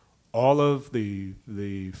all of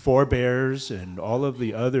the forebears and all of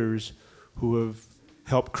the others who have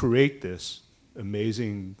helped create this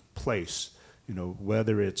amazing place. You know,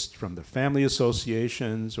 whether it's from the family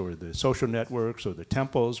associations or the social networks or the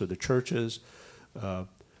temples or the churches.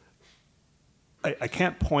 I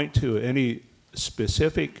can't point to any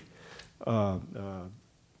specific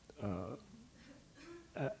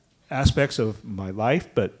aspects of my life,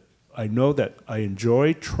 but I know that I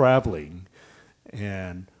enjoy traveling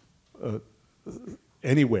and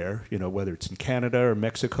anywhere, you know, whether it's in Canada or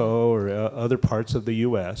Mexico or other parts of the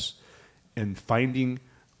U.S., and finding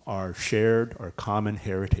our common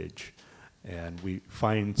heritage. And we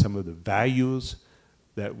find some of the values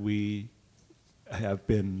that we have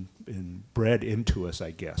been bred into us,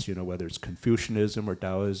 I guess, you know, whether it's Confucianism or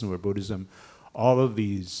Taoism or Buddhism. All of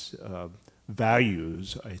these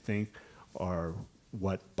values, I think, are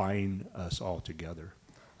what bind us all together.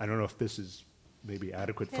 I don't know if this is maybe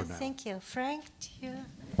adequate for now. Thank you. Frank,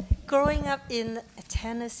 growing up in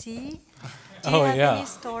Tennessee, do you have any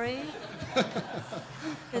story?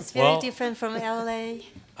 It's very different from LA.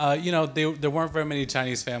 You know, there weren't very many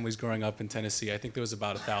Chinese families growing up in Tennessee. I think there was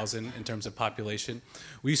about 1,000 in terms of population.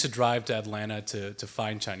 We used to drive to Atlanta to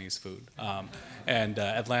find Chinese food. And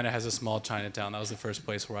Atlanta has a small Chinatown. That was the first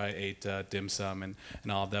place where I ate dim sum and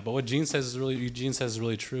all of that. But what Eugene says is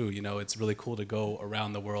really true. You know, it's really cool to go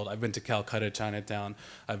around the world. I've been to Calcutta Chinatown.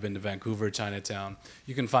 I've been to Vancouver Chinatown.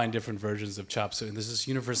 You can find different versions of chop suey. And there's this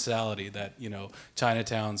universality that, you know,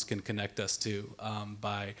 Chinatowns can connect us to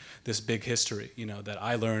by this big history, you know, that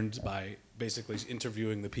I learned by basically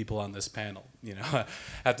interviewing the people on this panel. You know, I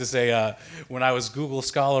have to say, when I was Google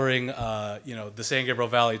scholaring, you know, the San Gabriel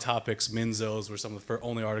Valley topics, Minzos were some of the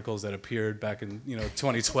only articles that appeared back in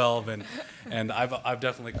 2012, and I've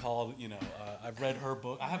definitely called, you know, I've read her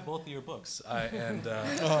book. I have both of your books, and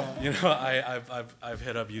you know, I've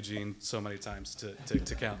hit up Eugene so many times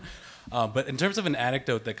to count. But in terms of an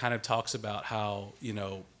anecdote that kind of talks about how, you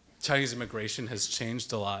know, Chinese immigration has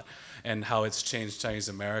changed a lot and how it's changed Chinese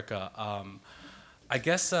America. I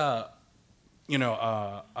guess, you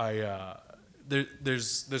know,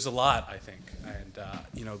 there's a lot, I think. And,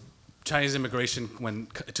 you know, Chinese immigration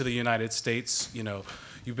to the United States, you know,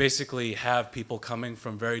 you basically have people coming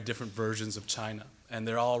from very different versions of China. And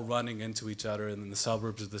they're all running into each other in the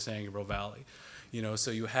suburbs of the San Gabriel Valley. You know,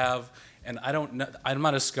 so you have, and I'm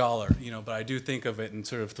not a scholar, you know, but I do think of it in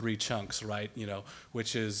sort of three chunks, right? You know,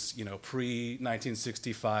 which is, you know,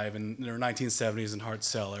 pre-1965 and their 1970s in Hart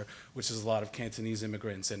Cellar, which is a lot of Cantonese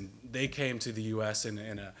immigrants, and they came to the U.S. in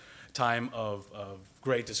a time of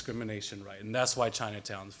great discrimination, right? And that's why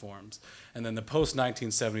Chinatown forms. And then the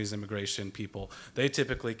post-1970s immigration people, they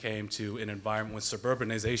typically came to an environment when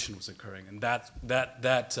suburbanization was occurring, and that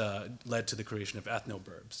led to the creation of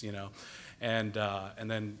ethnoburbs, you know. And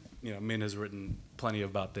then, you know, Min has written plenty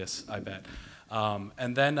about this, I bet.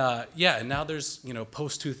 And then, and now there's, you know,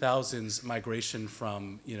 post-2000s migration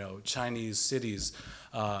from, you know, Chinese cities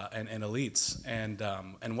and elites.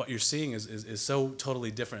 And what you're seeing is so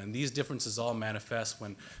totally different. And these differences all manifest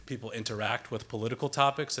when people interact with political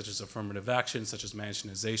topics such as affirmative action, such as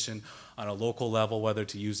mansionization on a local level, whether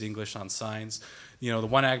to use English on signs. You know, the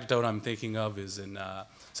one anecdote I'm thinking of is in,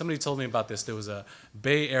 somebody told me about this. There was a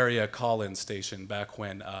Bay Area call-in station back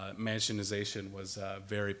when mansionization was a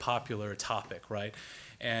very popular topic, right?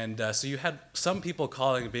 And so you had some people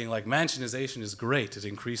calling and being like, mansionization is great. It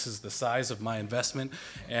increases the size of my investment,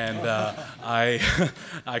 and I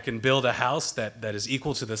can build a house that is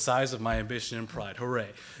equal to the size of my ambition and pride. Hooray.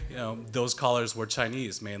 You know, those callers were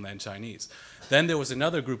Chinese, mainland Chinese. Then there was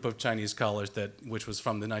another group of Chinese callers which was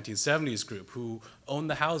from the 1970s group, who owned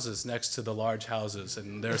the houses next to the large houses,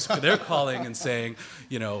 and they're calling and saying,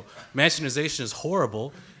 you know, mansionization is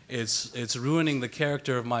horrible. It's ruining the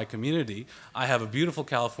character of my community. I have a beautiful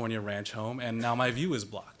California ranch home, and now my view is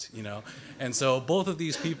blocked, you know. And so both of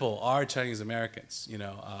these people are Chinese Americans, you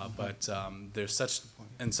know, but there's such,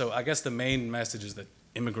 and so I guess the main message is that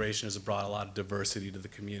immigration has brought a lot of diversity to the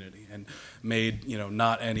community and made, you know,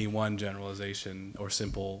 not any one generalization or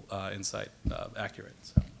simple insight accurate.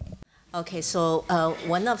 So. Okay, so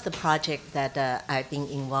one of the projects that I've been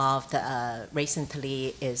involved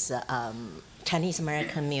recently is Chinese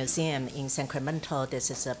American Museum in Sacramento.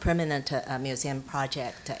 This is a permanent museum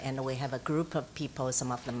project, and we have a group of people.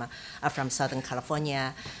 Some of them are from Southern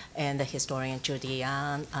California, and the historian Judy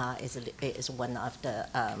Yang is one of the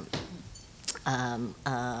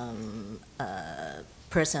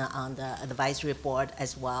person on the advisory board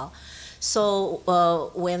as well. So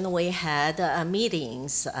when we had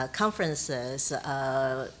meetings, conferences,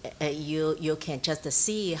 you can just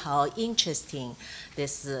see how interesting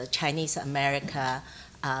this Chinese America,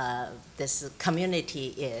 this community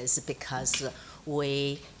is, because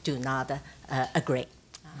we do not agree.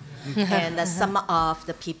 And some of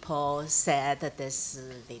the people said that they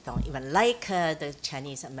don't even like the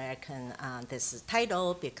Chinese American this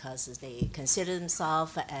title, because they consider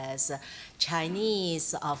themselves as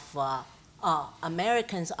Chinese of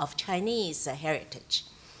Americans of Chinese heritage.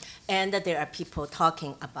 And there are people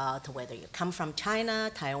talking about whether you come from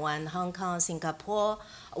China, Taiwan, Hong Kong, Singapore,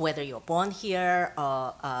 whether you're born here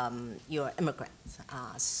or you're immigrants.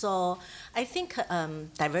 So I think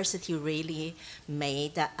diversity really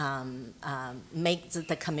makes the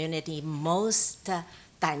community most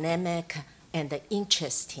dynamic and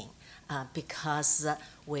interesting, because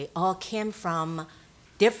we all came from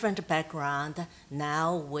different backgrounds.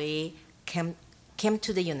 Now we came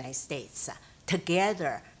to the United States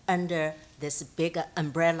together under this big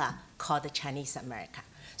umbrella called Chinese America.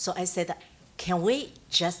 So I said, can we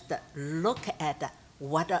just look at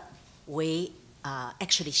what we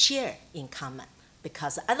actually share in common?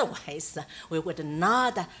 Because otherwise we would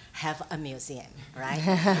not have a museum, right?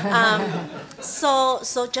 So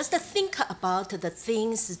just think about the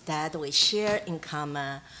things that we share in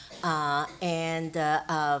common, and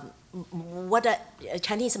what a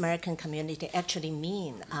Chinese American community actually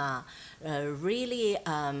mean. Really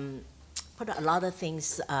put a lot of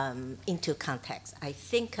things into context. I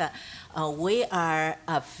think we are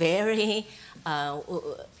a very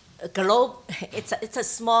it's a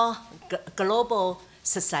small global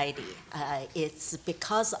society. It's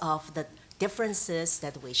because of the differences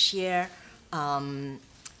that we share.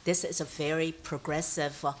 This is a very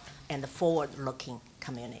progressive and forward-looking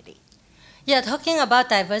community. Yeah, talking about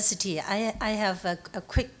diversity, I have a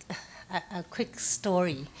quick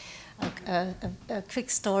story. A quick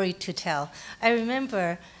story to tell. I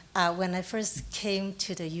remember when I first came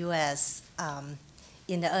to the U.S.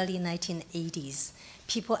 In the early 1980s,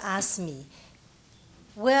 people asked me,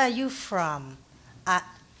 "Where are you from?"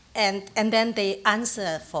 And then they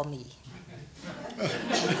answer for me.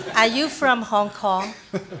 "Are you from Hong Kong?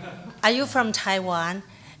 Are you from Taiwan?"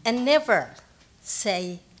 And never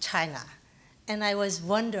say China. And I was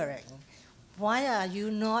wondering, why are you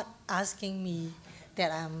not asking me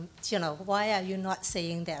that I'm, why are you not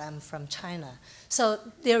saying that I'm from China? So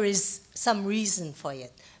there is some reason for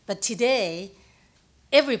it. But today,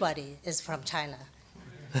 everybody is from China.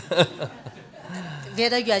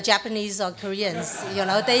 Whether you are Japanese or Koreans,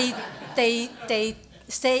 they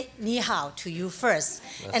say ni hao to you first.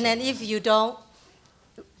 And then if you don't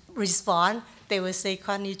respond, they will say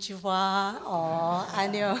konnichiwa or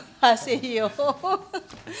annyeonghaseyo.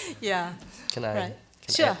 Yeah. Can I?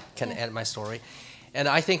 Sure. Can I add my story? And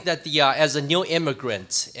I think that as a new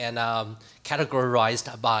immigrant and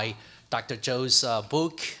categorized by Dr. Zhou's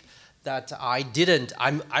book, that I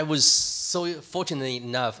was so fortunate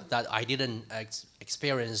enough that I didn't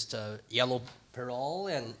experience the yellow Peril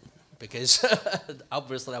and because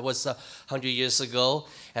obviously that was 100 years ago.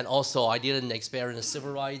 And also I didn't experience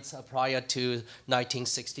civil rights prior to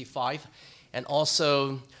 1965. And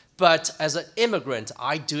also, but as an immigrant,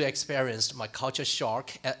 I do experience my culture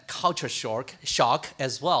shock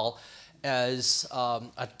as well as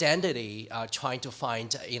identity, trying to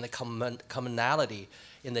find in a commonality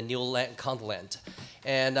in the new continent.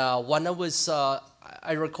 And when I was,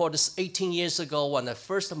 I recall this 18 years ago when I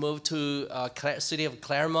first moved to city of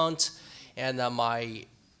Claremont, and my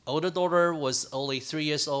older daughter was only 3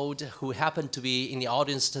 years old, who happened to be in the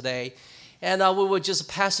audience today. And we were just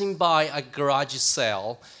passing by a garage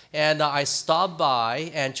sale, and I stopped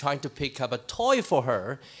by and trying to pick up a toy for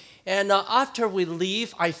her. And after we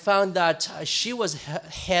leave, I found that she was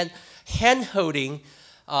hand-holding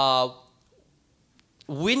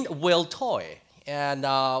wheel toy, and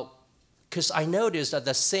because I noticed that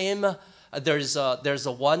the same there's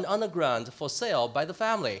a one on the ground for sale by the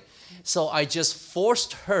family, so I just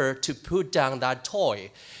forced her to put down that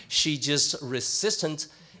toy. She just resisted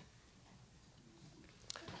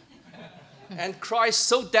and cried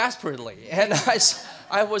so desperately, and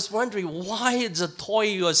I was wondering why the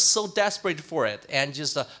toy was so desperate for it, and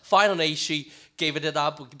just finally she gave it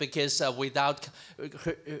up because without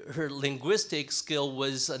her linguistic skill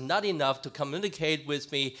was not enough to communicate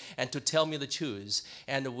with me and to tell me the truth.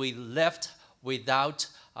 And we left without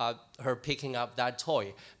her picking up that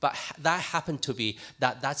toy. But that happened to be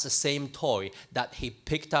that's the same toy that he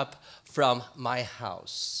picked up from my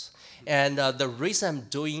house. And the reason I'm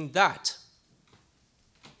doing that,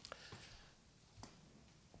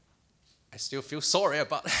 I still feel sorry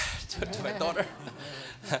about to my daughter.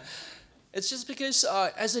 It's just because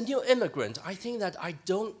as a new immigrant, I think that I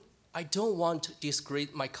don't want to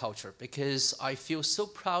discredit my culture, because I feel so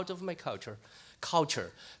proud of my culture,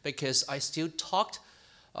 because I still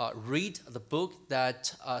read the book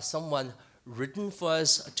that someone written for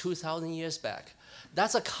us 2,000 years back.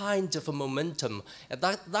 That's a kind of a momentum, and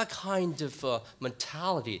that kind of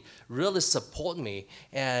mentality really support me,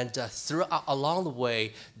 and along the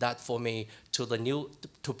way, that for me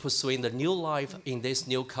to pursuing the new life in this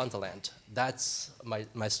new continent. That's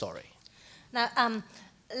my story. Now,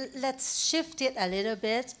 let's shift it a little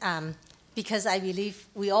bit, because I believe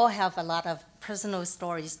we all have a lot of personal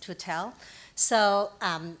stories to tell. So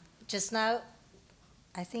just now,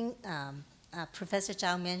 I think Professor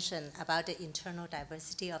Zhao mentioned about the internal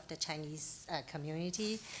diversity of the Chinese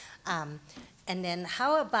community. And then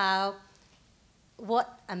how about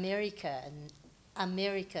what America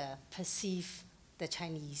perceive the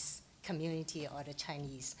Chinese community or the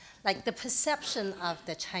Chinese, like the perception of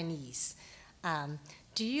the Chinese.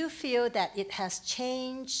 Do you feel that it has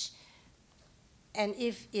changed? And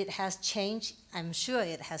if it has changed, I'm sure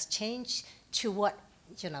it has changed to what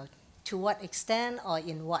extent or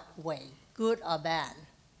in what way, good or bad?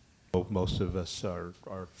 Most of us are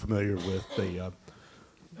familiar with the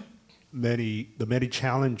many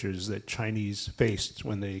challenges that Chinese faced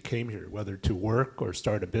when they came here, whether to work or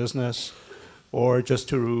start a business or just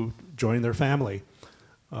to join their family.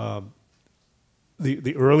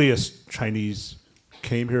 The earliest Chinese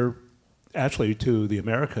came here actually to the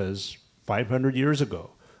Americas 500 years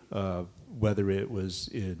ago, whether it was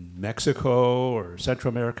in Mexico or Central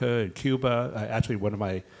America and Cuba. Actually, one of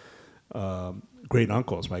my great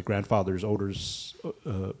uncles, my grandfather's older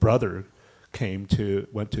brother,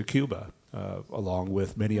 went to Cuba, along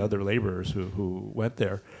with many other laborers who went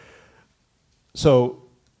there. So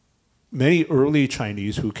many early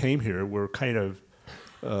Chinese who came here were kind of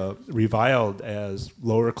reviled as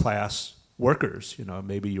lower class workers.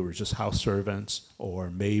 Maybe you were just house servants, or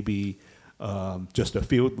maybe just a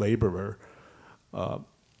field laborer.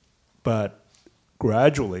 But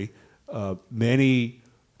gradually, many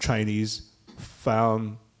Chinese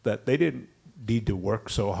found that they didn't need to work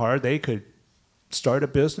so hard. They could start a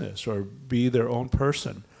business or be their own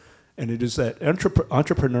person. And it is that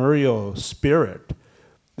entrepreneurial spirit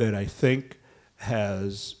that I think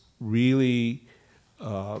has really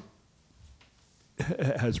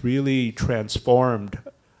transformed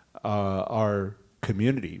our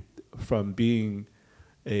community from being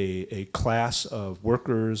a class of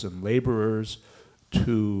workers and laborers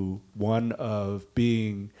to one of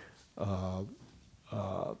being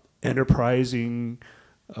enterprising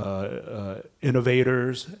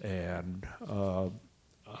innovators and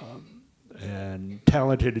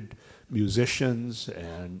talented musicians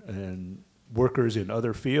and workers in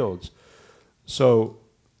other fields. So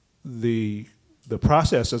the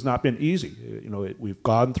process has not been easy. We've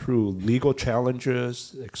gone through legal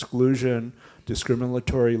challenges, exclusion,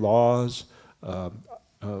 discriminatory laws.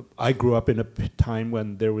 I grew up in a time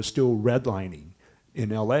when there was still redlining in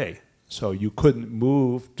LA, So you couldn't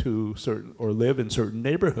move to certain or live in certain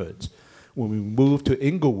neighborhoods. When we moved to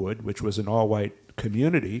Inglewood, which was an all-white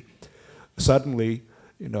community, suddenly,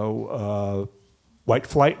 white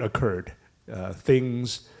flight occurred.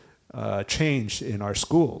 Things changed in our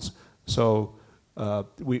schools. So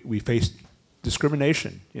we faced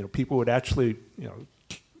discrimination. People would actually,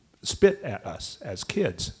 spit at us as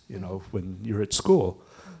kids, when you're at school.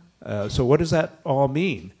 So what does that all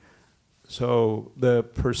mean? So the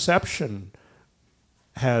perception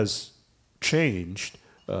has changed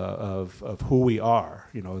of who we are,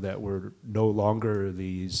 that we're no longer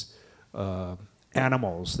these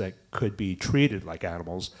animals that could be treated like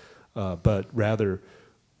animals, but rather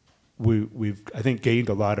we've, I think, gained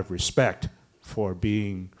a lot of respect for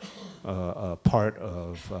being a part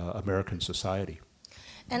of American society.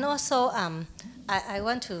 And also, I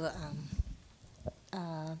want to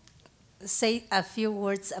say a few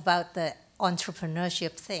words about the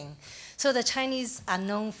entrepreneurship thing. So the Chinese are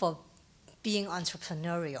known for being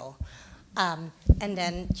entrepreneurial, and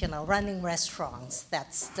then running restaurants.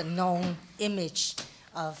 That's the known image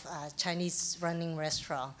of Chinese running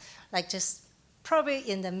restaurant. Like just probably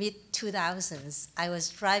in the mid 2000s, I was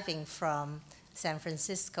driving from San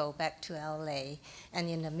Francisco back to LA, and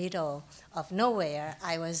in the middle of nowhere,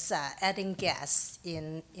 I was adding gas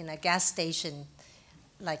in a gas station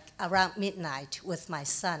like around midnight with my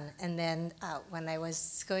son. And then when I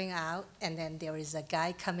was going out, and then there is a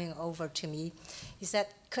guy coming over to me. He said,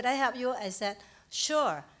 "Could I help you?" I said,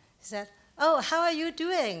 "Sure." He said, "Oh, how are you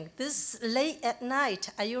doing? This late at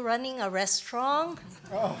night, are you running a restaurant?"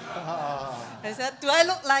 I said, "Do I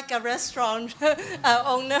look like a restaurant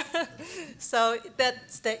owner?" So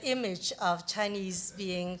that's the image of Chinese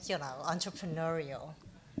being, entrepreneurial.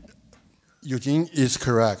 Eugene is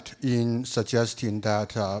correct in suggesting that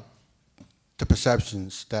the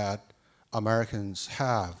perceptions that Americans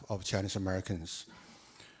have of Chinese Americans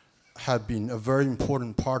have been a very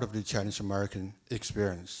important part of the Chinese American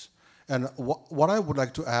experience. And what I would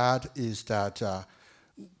like to add is that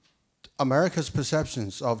America's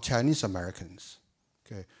perceptions of Chinese Americans,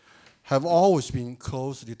 have always been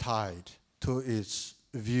closely tied to its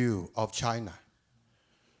view of China.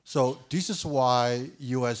 So this is why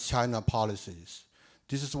U.S.-China policies,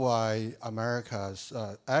 this is why America's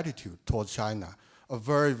attitude towards China are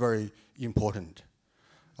very, very important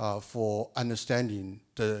for understanding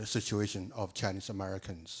the situation of Chinese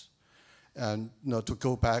Americans. And to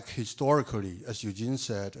go back historically, as Eugene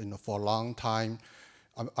said, for a long time,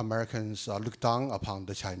 Americans looked down upon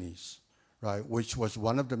the Chinese, right? Which was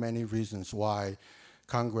one of the many reasons why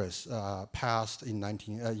Congress passed in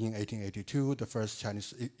 1882 the first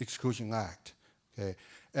Chinese Exclusion Act.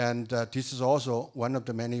 And this is also one of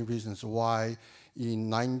the many reasons why in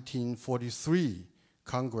 1943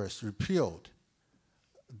 Congress repealed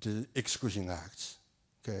the Exclusion Acts.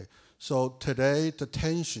 So today the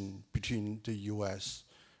tension between the U.S.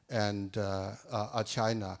 and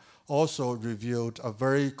China also revealed a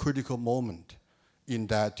very critical moment in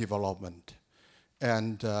that development.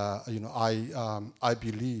 And I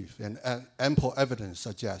believe, and ample evidence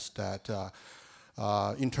suggests that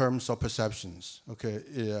in terms of perceptions,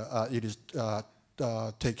 it is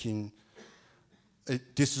taking.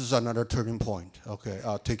 This is another turning point.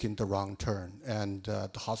 Taking the wrong turn, and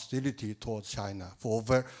the hostility towards China for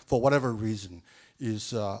whatever reason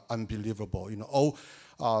is unbelievable.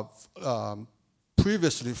 All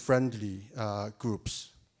previously friendly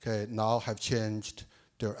groups, now have changed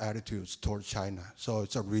their attitudes towards China. So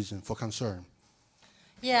it's a reason for concern.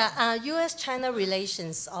 Yeah, U.S.-China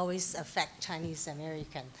relations always affect Chinese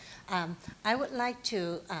American. I would like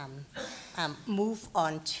to move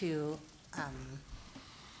on to,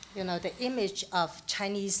 the image of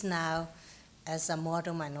Chinese now as a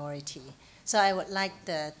model minority. So I would like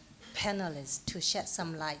the panelists to shed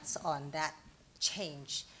some lights on that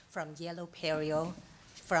change from yellow peril,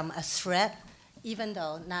 from a threat, even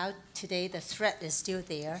though now today the threat is still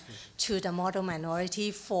there, to the model minority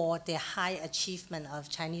for the high achievement of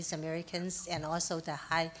Chinese Americans and also the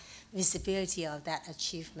high visibility of that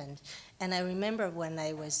achievement. And I remember when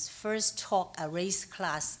I was first taught a race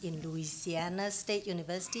class in Louisiana State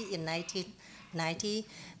University in 1990,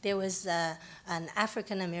 there was an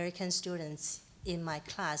African American student in my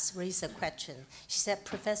class raised a question. She said,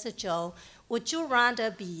 "Professor Zhou, would you rather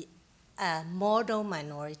be a model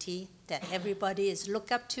minority that everybody is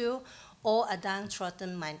looked up to, or a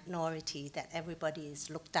downtrodden minority that everybody is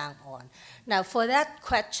looked down on?" Now, for that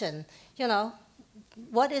question,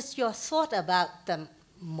 what is your thought about the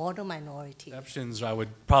model minority? Perceptions, I would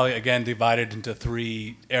probably, again, divide it into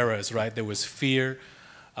three eras, right? There was fear,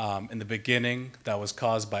 In the beginning, that was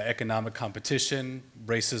caused by economic competition,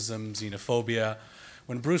 racism, xenophobia.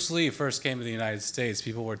 When Bruce Lee first came to the United States,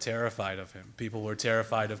 people were terrified of him. People were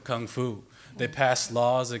terrified of Kung Fu. They passed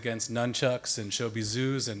laws against nunchucks and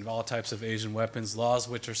shobizus and all types of Asian weapons, laws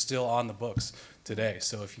which are still on the books today.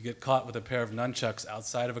 So if you get caught with a pair of nunchucks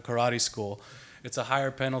outside of a karate school, it's a higher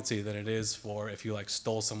penalty than it is for if you like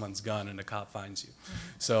stole someone's gun and a cop finds you.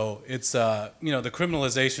 So it's the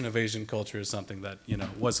criminalization of Asian culture is something that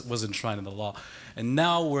was enshrined in the law, and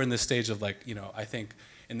now we're in this stage of I think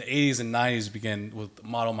in the 80s and 90s began with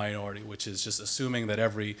model minority, which is just assuming that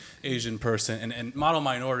every Asian person, and model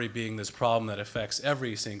minority being this problem that affects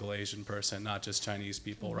every single Asian person, not just Chinese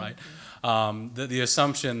people, right? The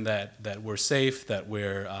assumption that we're safe, that we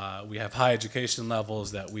have high education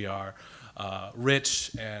levels, that we are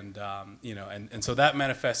rich, and and so that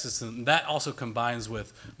manifests, and that also combines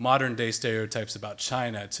with modern day stereotypes about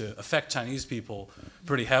China to affect Chinese people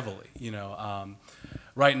pretty heavily.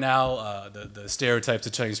 Right now, the stereotypes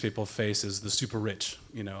that Chinese people face is the super rich.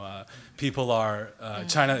 People are,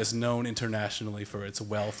 China is known internationally for its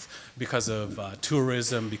wealth because of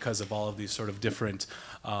tourism, because of all of these sort of different,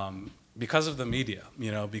 because of the media,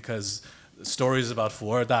 because stories about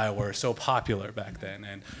Fuerdai were so popular back then,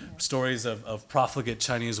 and stories of profligate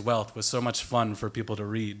Chinese wealth was so much fun for people to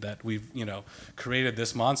read that we've created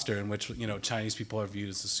this monster in which Chinese people are viewed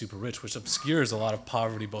as the super rich, which obscures a lot of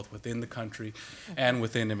poverty both within the country and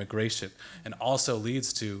within immigration, and also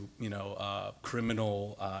leads to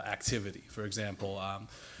criminal activity. For example,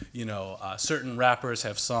 certain rappers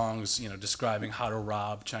have songs describing how to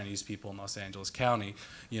rob Chinese people in Los Angeles County.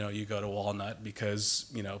 You go to Walnut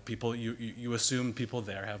because people you assume people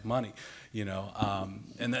there have money,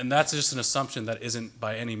 and that's just an assumption that isn't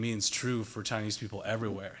by any means true for Chinese people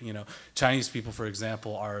everywhere. Chinese people, for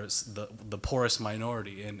example, are the poorest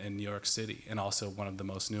minority in New York City, and also one of the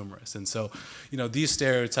most numerous. And so, these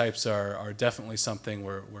stereotypes are definitely something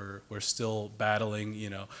we're still battling.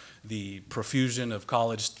 The profusion of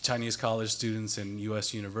Chinese college students in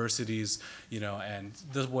U.S. universities, and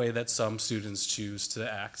the way that some students choose to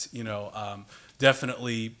act,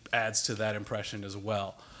 definitely adds to that impression as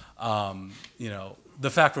well. The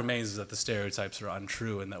fact remains is that the stereotypes are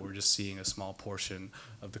untrue, and that we're just seeing a small portion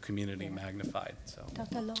of the community magnified. So.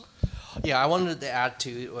 Dr. Lo? Yeah, I wanted to add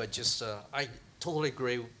to I totally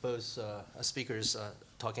agree with both speakers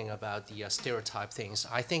talking about the stereotype things.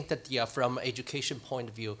 I think that from education point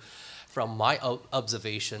of view, from my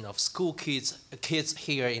observation of school kids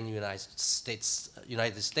here in the United States,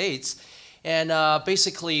 and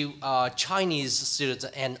basically Chinese students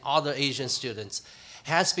and other Asian students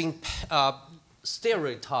has been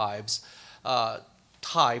stereotyped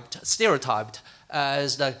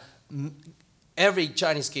as every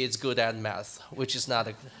Chinese kid is good at math, which is not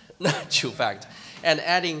a true fact.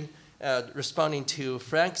 And responding to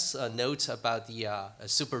Frank's note about the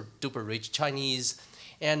super duper rich Chinese,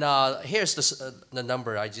 and here's the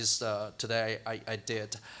number I just today I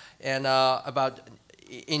did, and about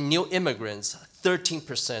in new immigrants,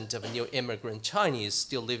 13% of new immigrant Chinese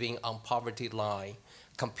still living on poverty line,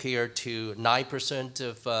 compared to 9%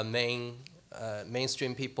 of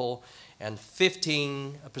mainstream people, and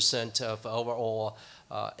 15% of overall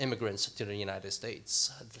immigrants to the United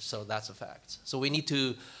States. So that's a fact. So we need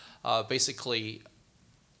to basically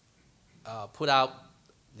put out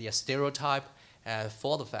the stereotype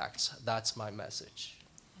for the facts. That's my message.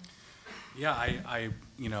 Yeah, I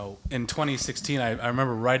in 2016, I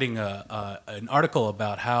remember writing an article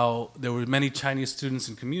about how there were many Chinese students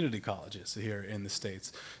in community colleges here in the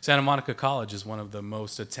States. Santa Monica College is one of the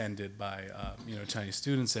most attended by Chinese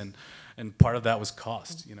students, and part of that was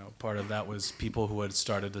cost. Part of that was people who had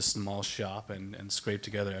started a small shop and scraped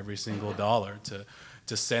together every single dollar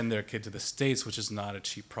to send their kid to the States, which is not a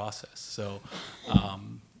cheap process. So,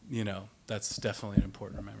 that's definitely an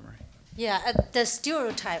important memory. Yeah, the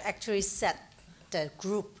stereotype actually set the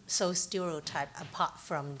group so stereotyped apart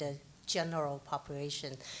from the general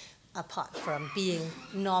population, apart from being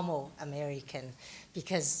normal American,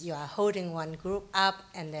 because you are holding one group up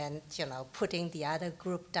and then putting the other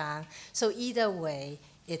group down. So either way,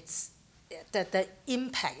 it's the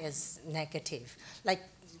impact is negative. Like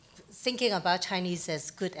thinking about Chinese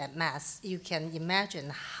as good at math, you can imagine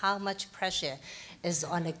how much pressure is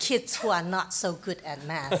on the kids who are not so good at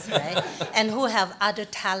math, right? And who have other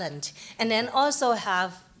talent. And then also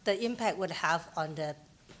have the impact would have on the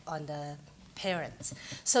parents.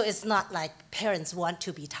 So it's not like parents want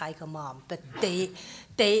to be tiger mom, but they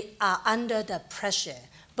are under the pressure,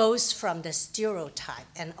 both from the stereotype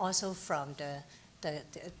and also from the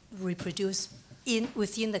reproduce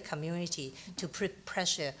within the community to put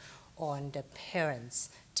pressure on the parents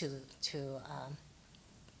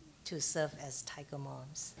to serve as Tiger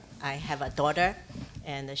Moms. I have a daughter,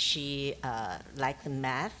 and she liked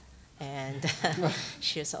math, and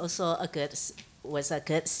she was also was a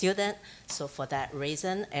good student. So for that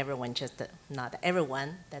reason, everyone not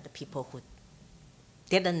everyone, that the people who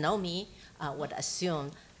didn't know me would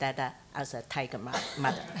assume that I was a tiger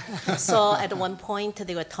mother. So at one point,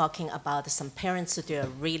 they were talking about some parents who do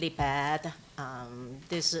really bad.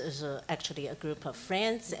 This is actually a group of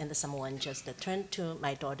friends, and someone just turned to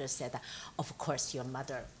my daughter and said, of course your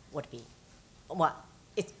mother would be, well,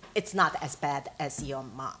 it's not as bad as your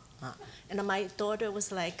mom. And my daughter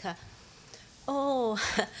was like, oh,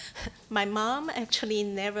 my mom actually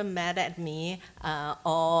never mad at me,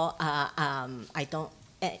 or I don't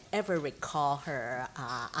ever recall her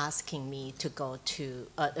asking me to go to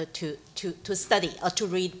study or to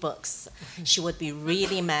read books. She would be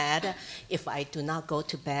really mad if I do not go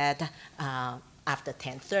to bed after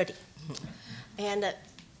 10:30. And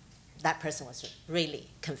that person was really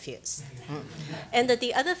confused. And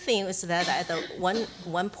the other thing is that at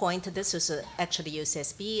one point, this was actually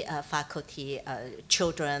UCSB faculty,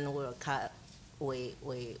 children were we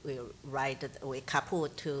carpool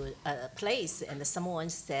to a place, and someone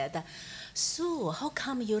said, Sue, how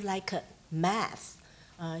come you like math?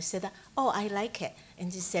 I said, oh, I like it.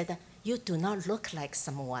 And she said, you do not look like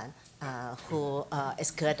someone who is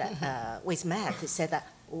good with math. He said,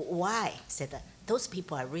 why? He said, those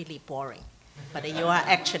people are really boring, but you are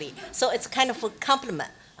actually, so it's kind of a compliment.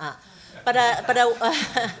 But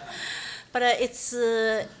it's,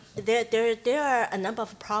 there are a number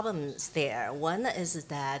of problems there. One is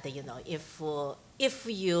that, if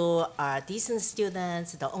you are decent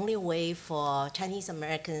students, the only way for Chinese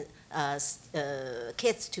American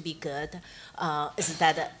kids to be good is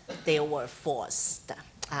that they were forced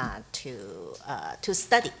to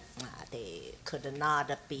study. They could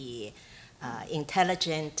not be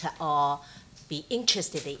intelligent or be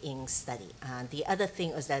interested in study. The other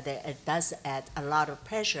thing is that it does add a lot of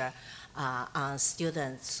pressure on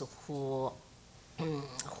students who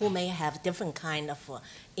may have different kind of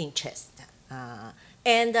interest.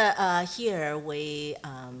 And here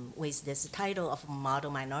with this title of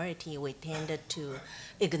model minority, we tended to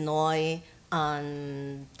ignore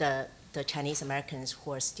the Chinese Americans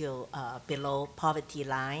who are still below poverty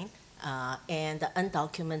line. And the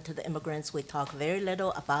undocumented immigrants, we talk very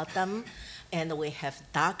little about them. And we have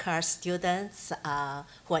darker students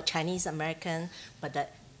who are Chinese American, but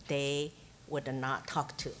they would not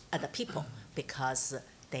talk to other people because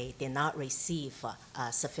they did not receive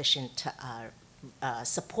sufficient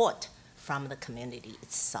support from the community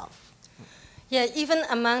itself. Yeah, even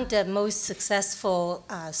among the most successful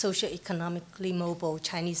socioeconomically mobile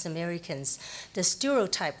Chinese Americans, the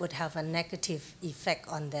stereotype would have a negative effect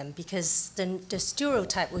on them because the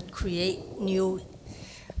stereotype would create new,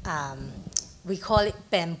 we call it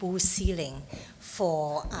bamboo ceiling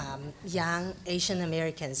for young Asian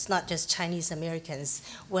Americans, not just Chinese Americans,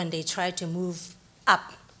 when they try to move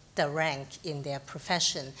up the rank in their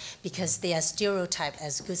profession because they are stereotyped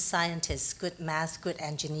as good scientists, good math, good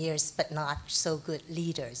engineers, but not so good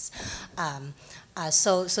leaders.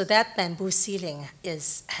 So that bamboo ceiling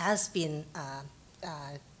has been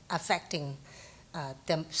affecting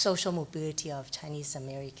the social mobility of Chinese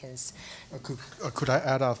Americans. Could I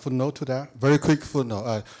add a footnote to that? Very quick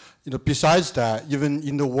footnote. Besides that, even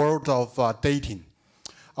in the world of dating,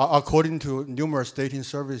 according to numerous dating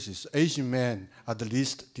services, Asian men are the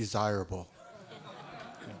least desirable.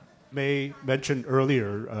 May mentioned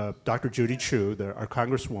earlier, Dr. Judy Chu, our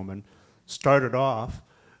congresswoman, started off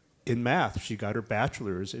in math. She got her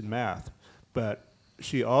bachelor's in math, but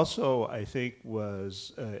she also, I think,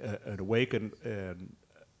 was an awakened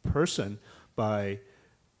person by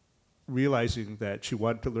realizing that she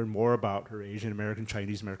wanted to learn more about her Asian American,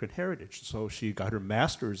 Chinese American heritage. So she got her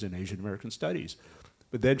master's in Asian American studies.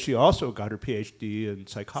 But then she also got her PhD in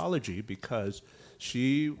psychology because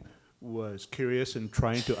she was curious and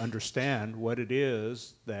trying to understand what it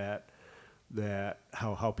is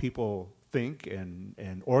how people think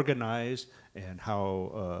and organize, and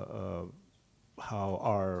how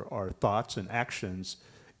our thoughts and actions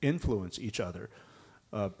influence each other.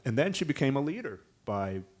 And then she became a leader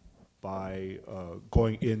by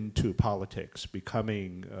going into politics,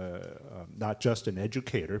 becoming not just an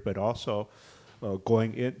educator, but also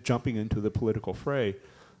jumping into the political fray.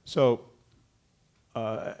 So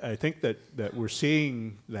I think that we're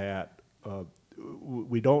seeing that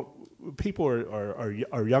people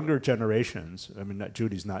are younger generations. I mean,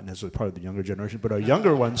 Judy's not necessarily part of the younger generation, but our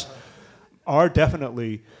younger ones are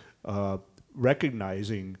definitely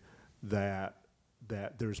recognizing that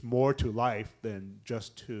that there's more to life than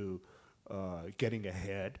just to getting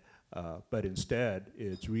ahead, but instead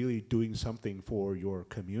it's really doing something for your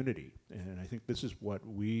community. And I think this is what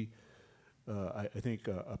we, I think,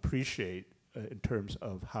 appreciate in terms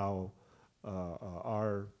of how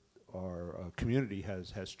our community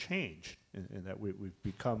has changed, and that we've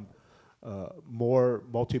become more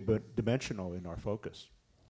multi-dimensional in our focus.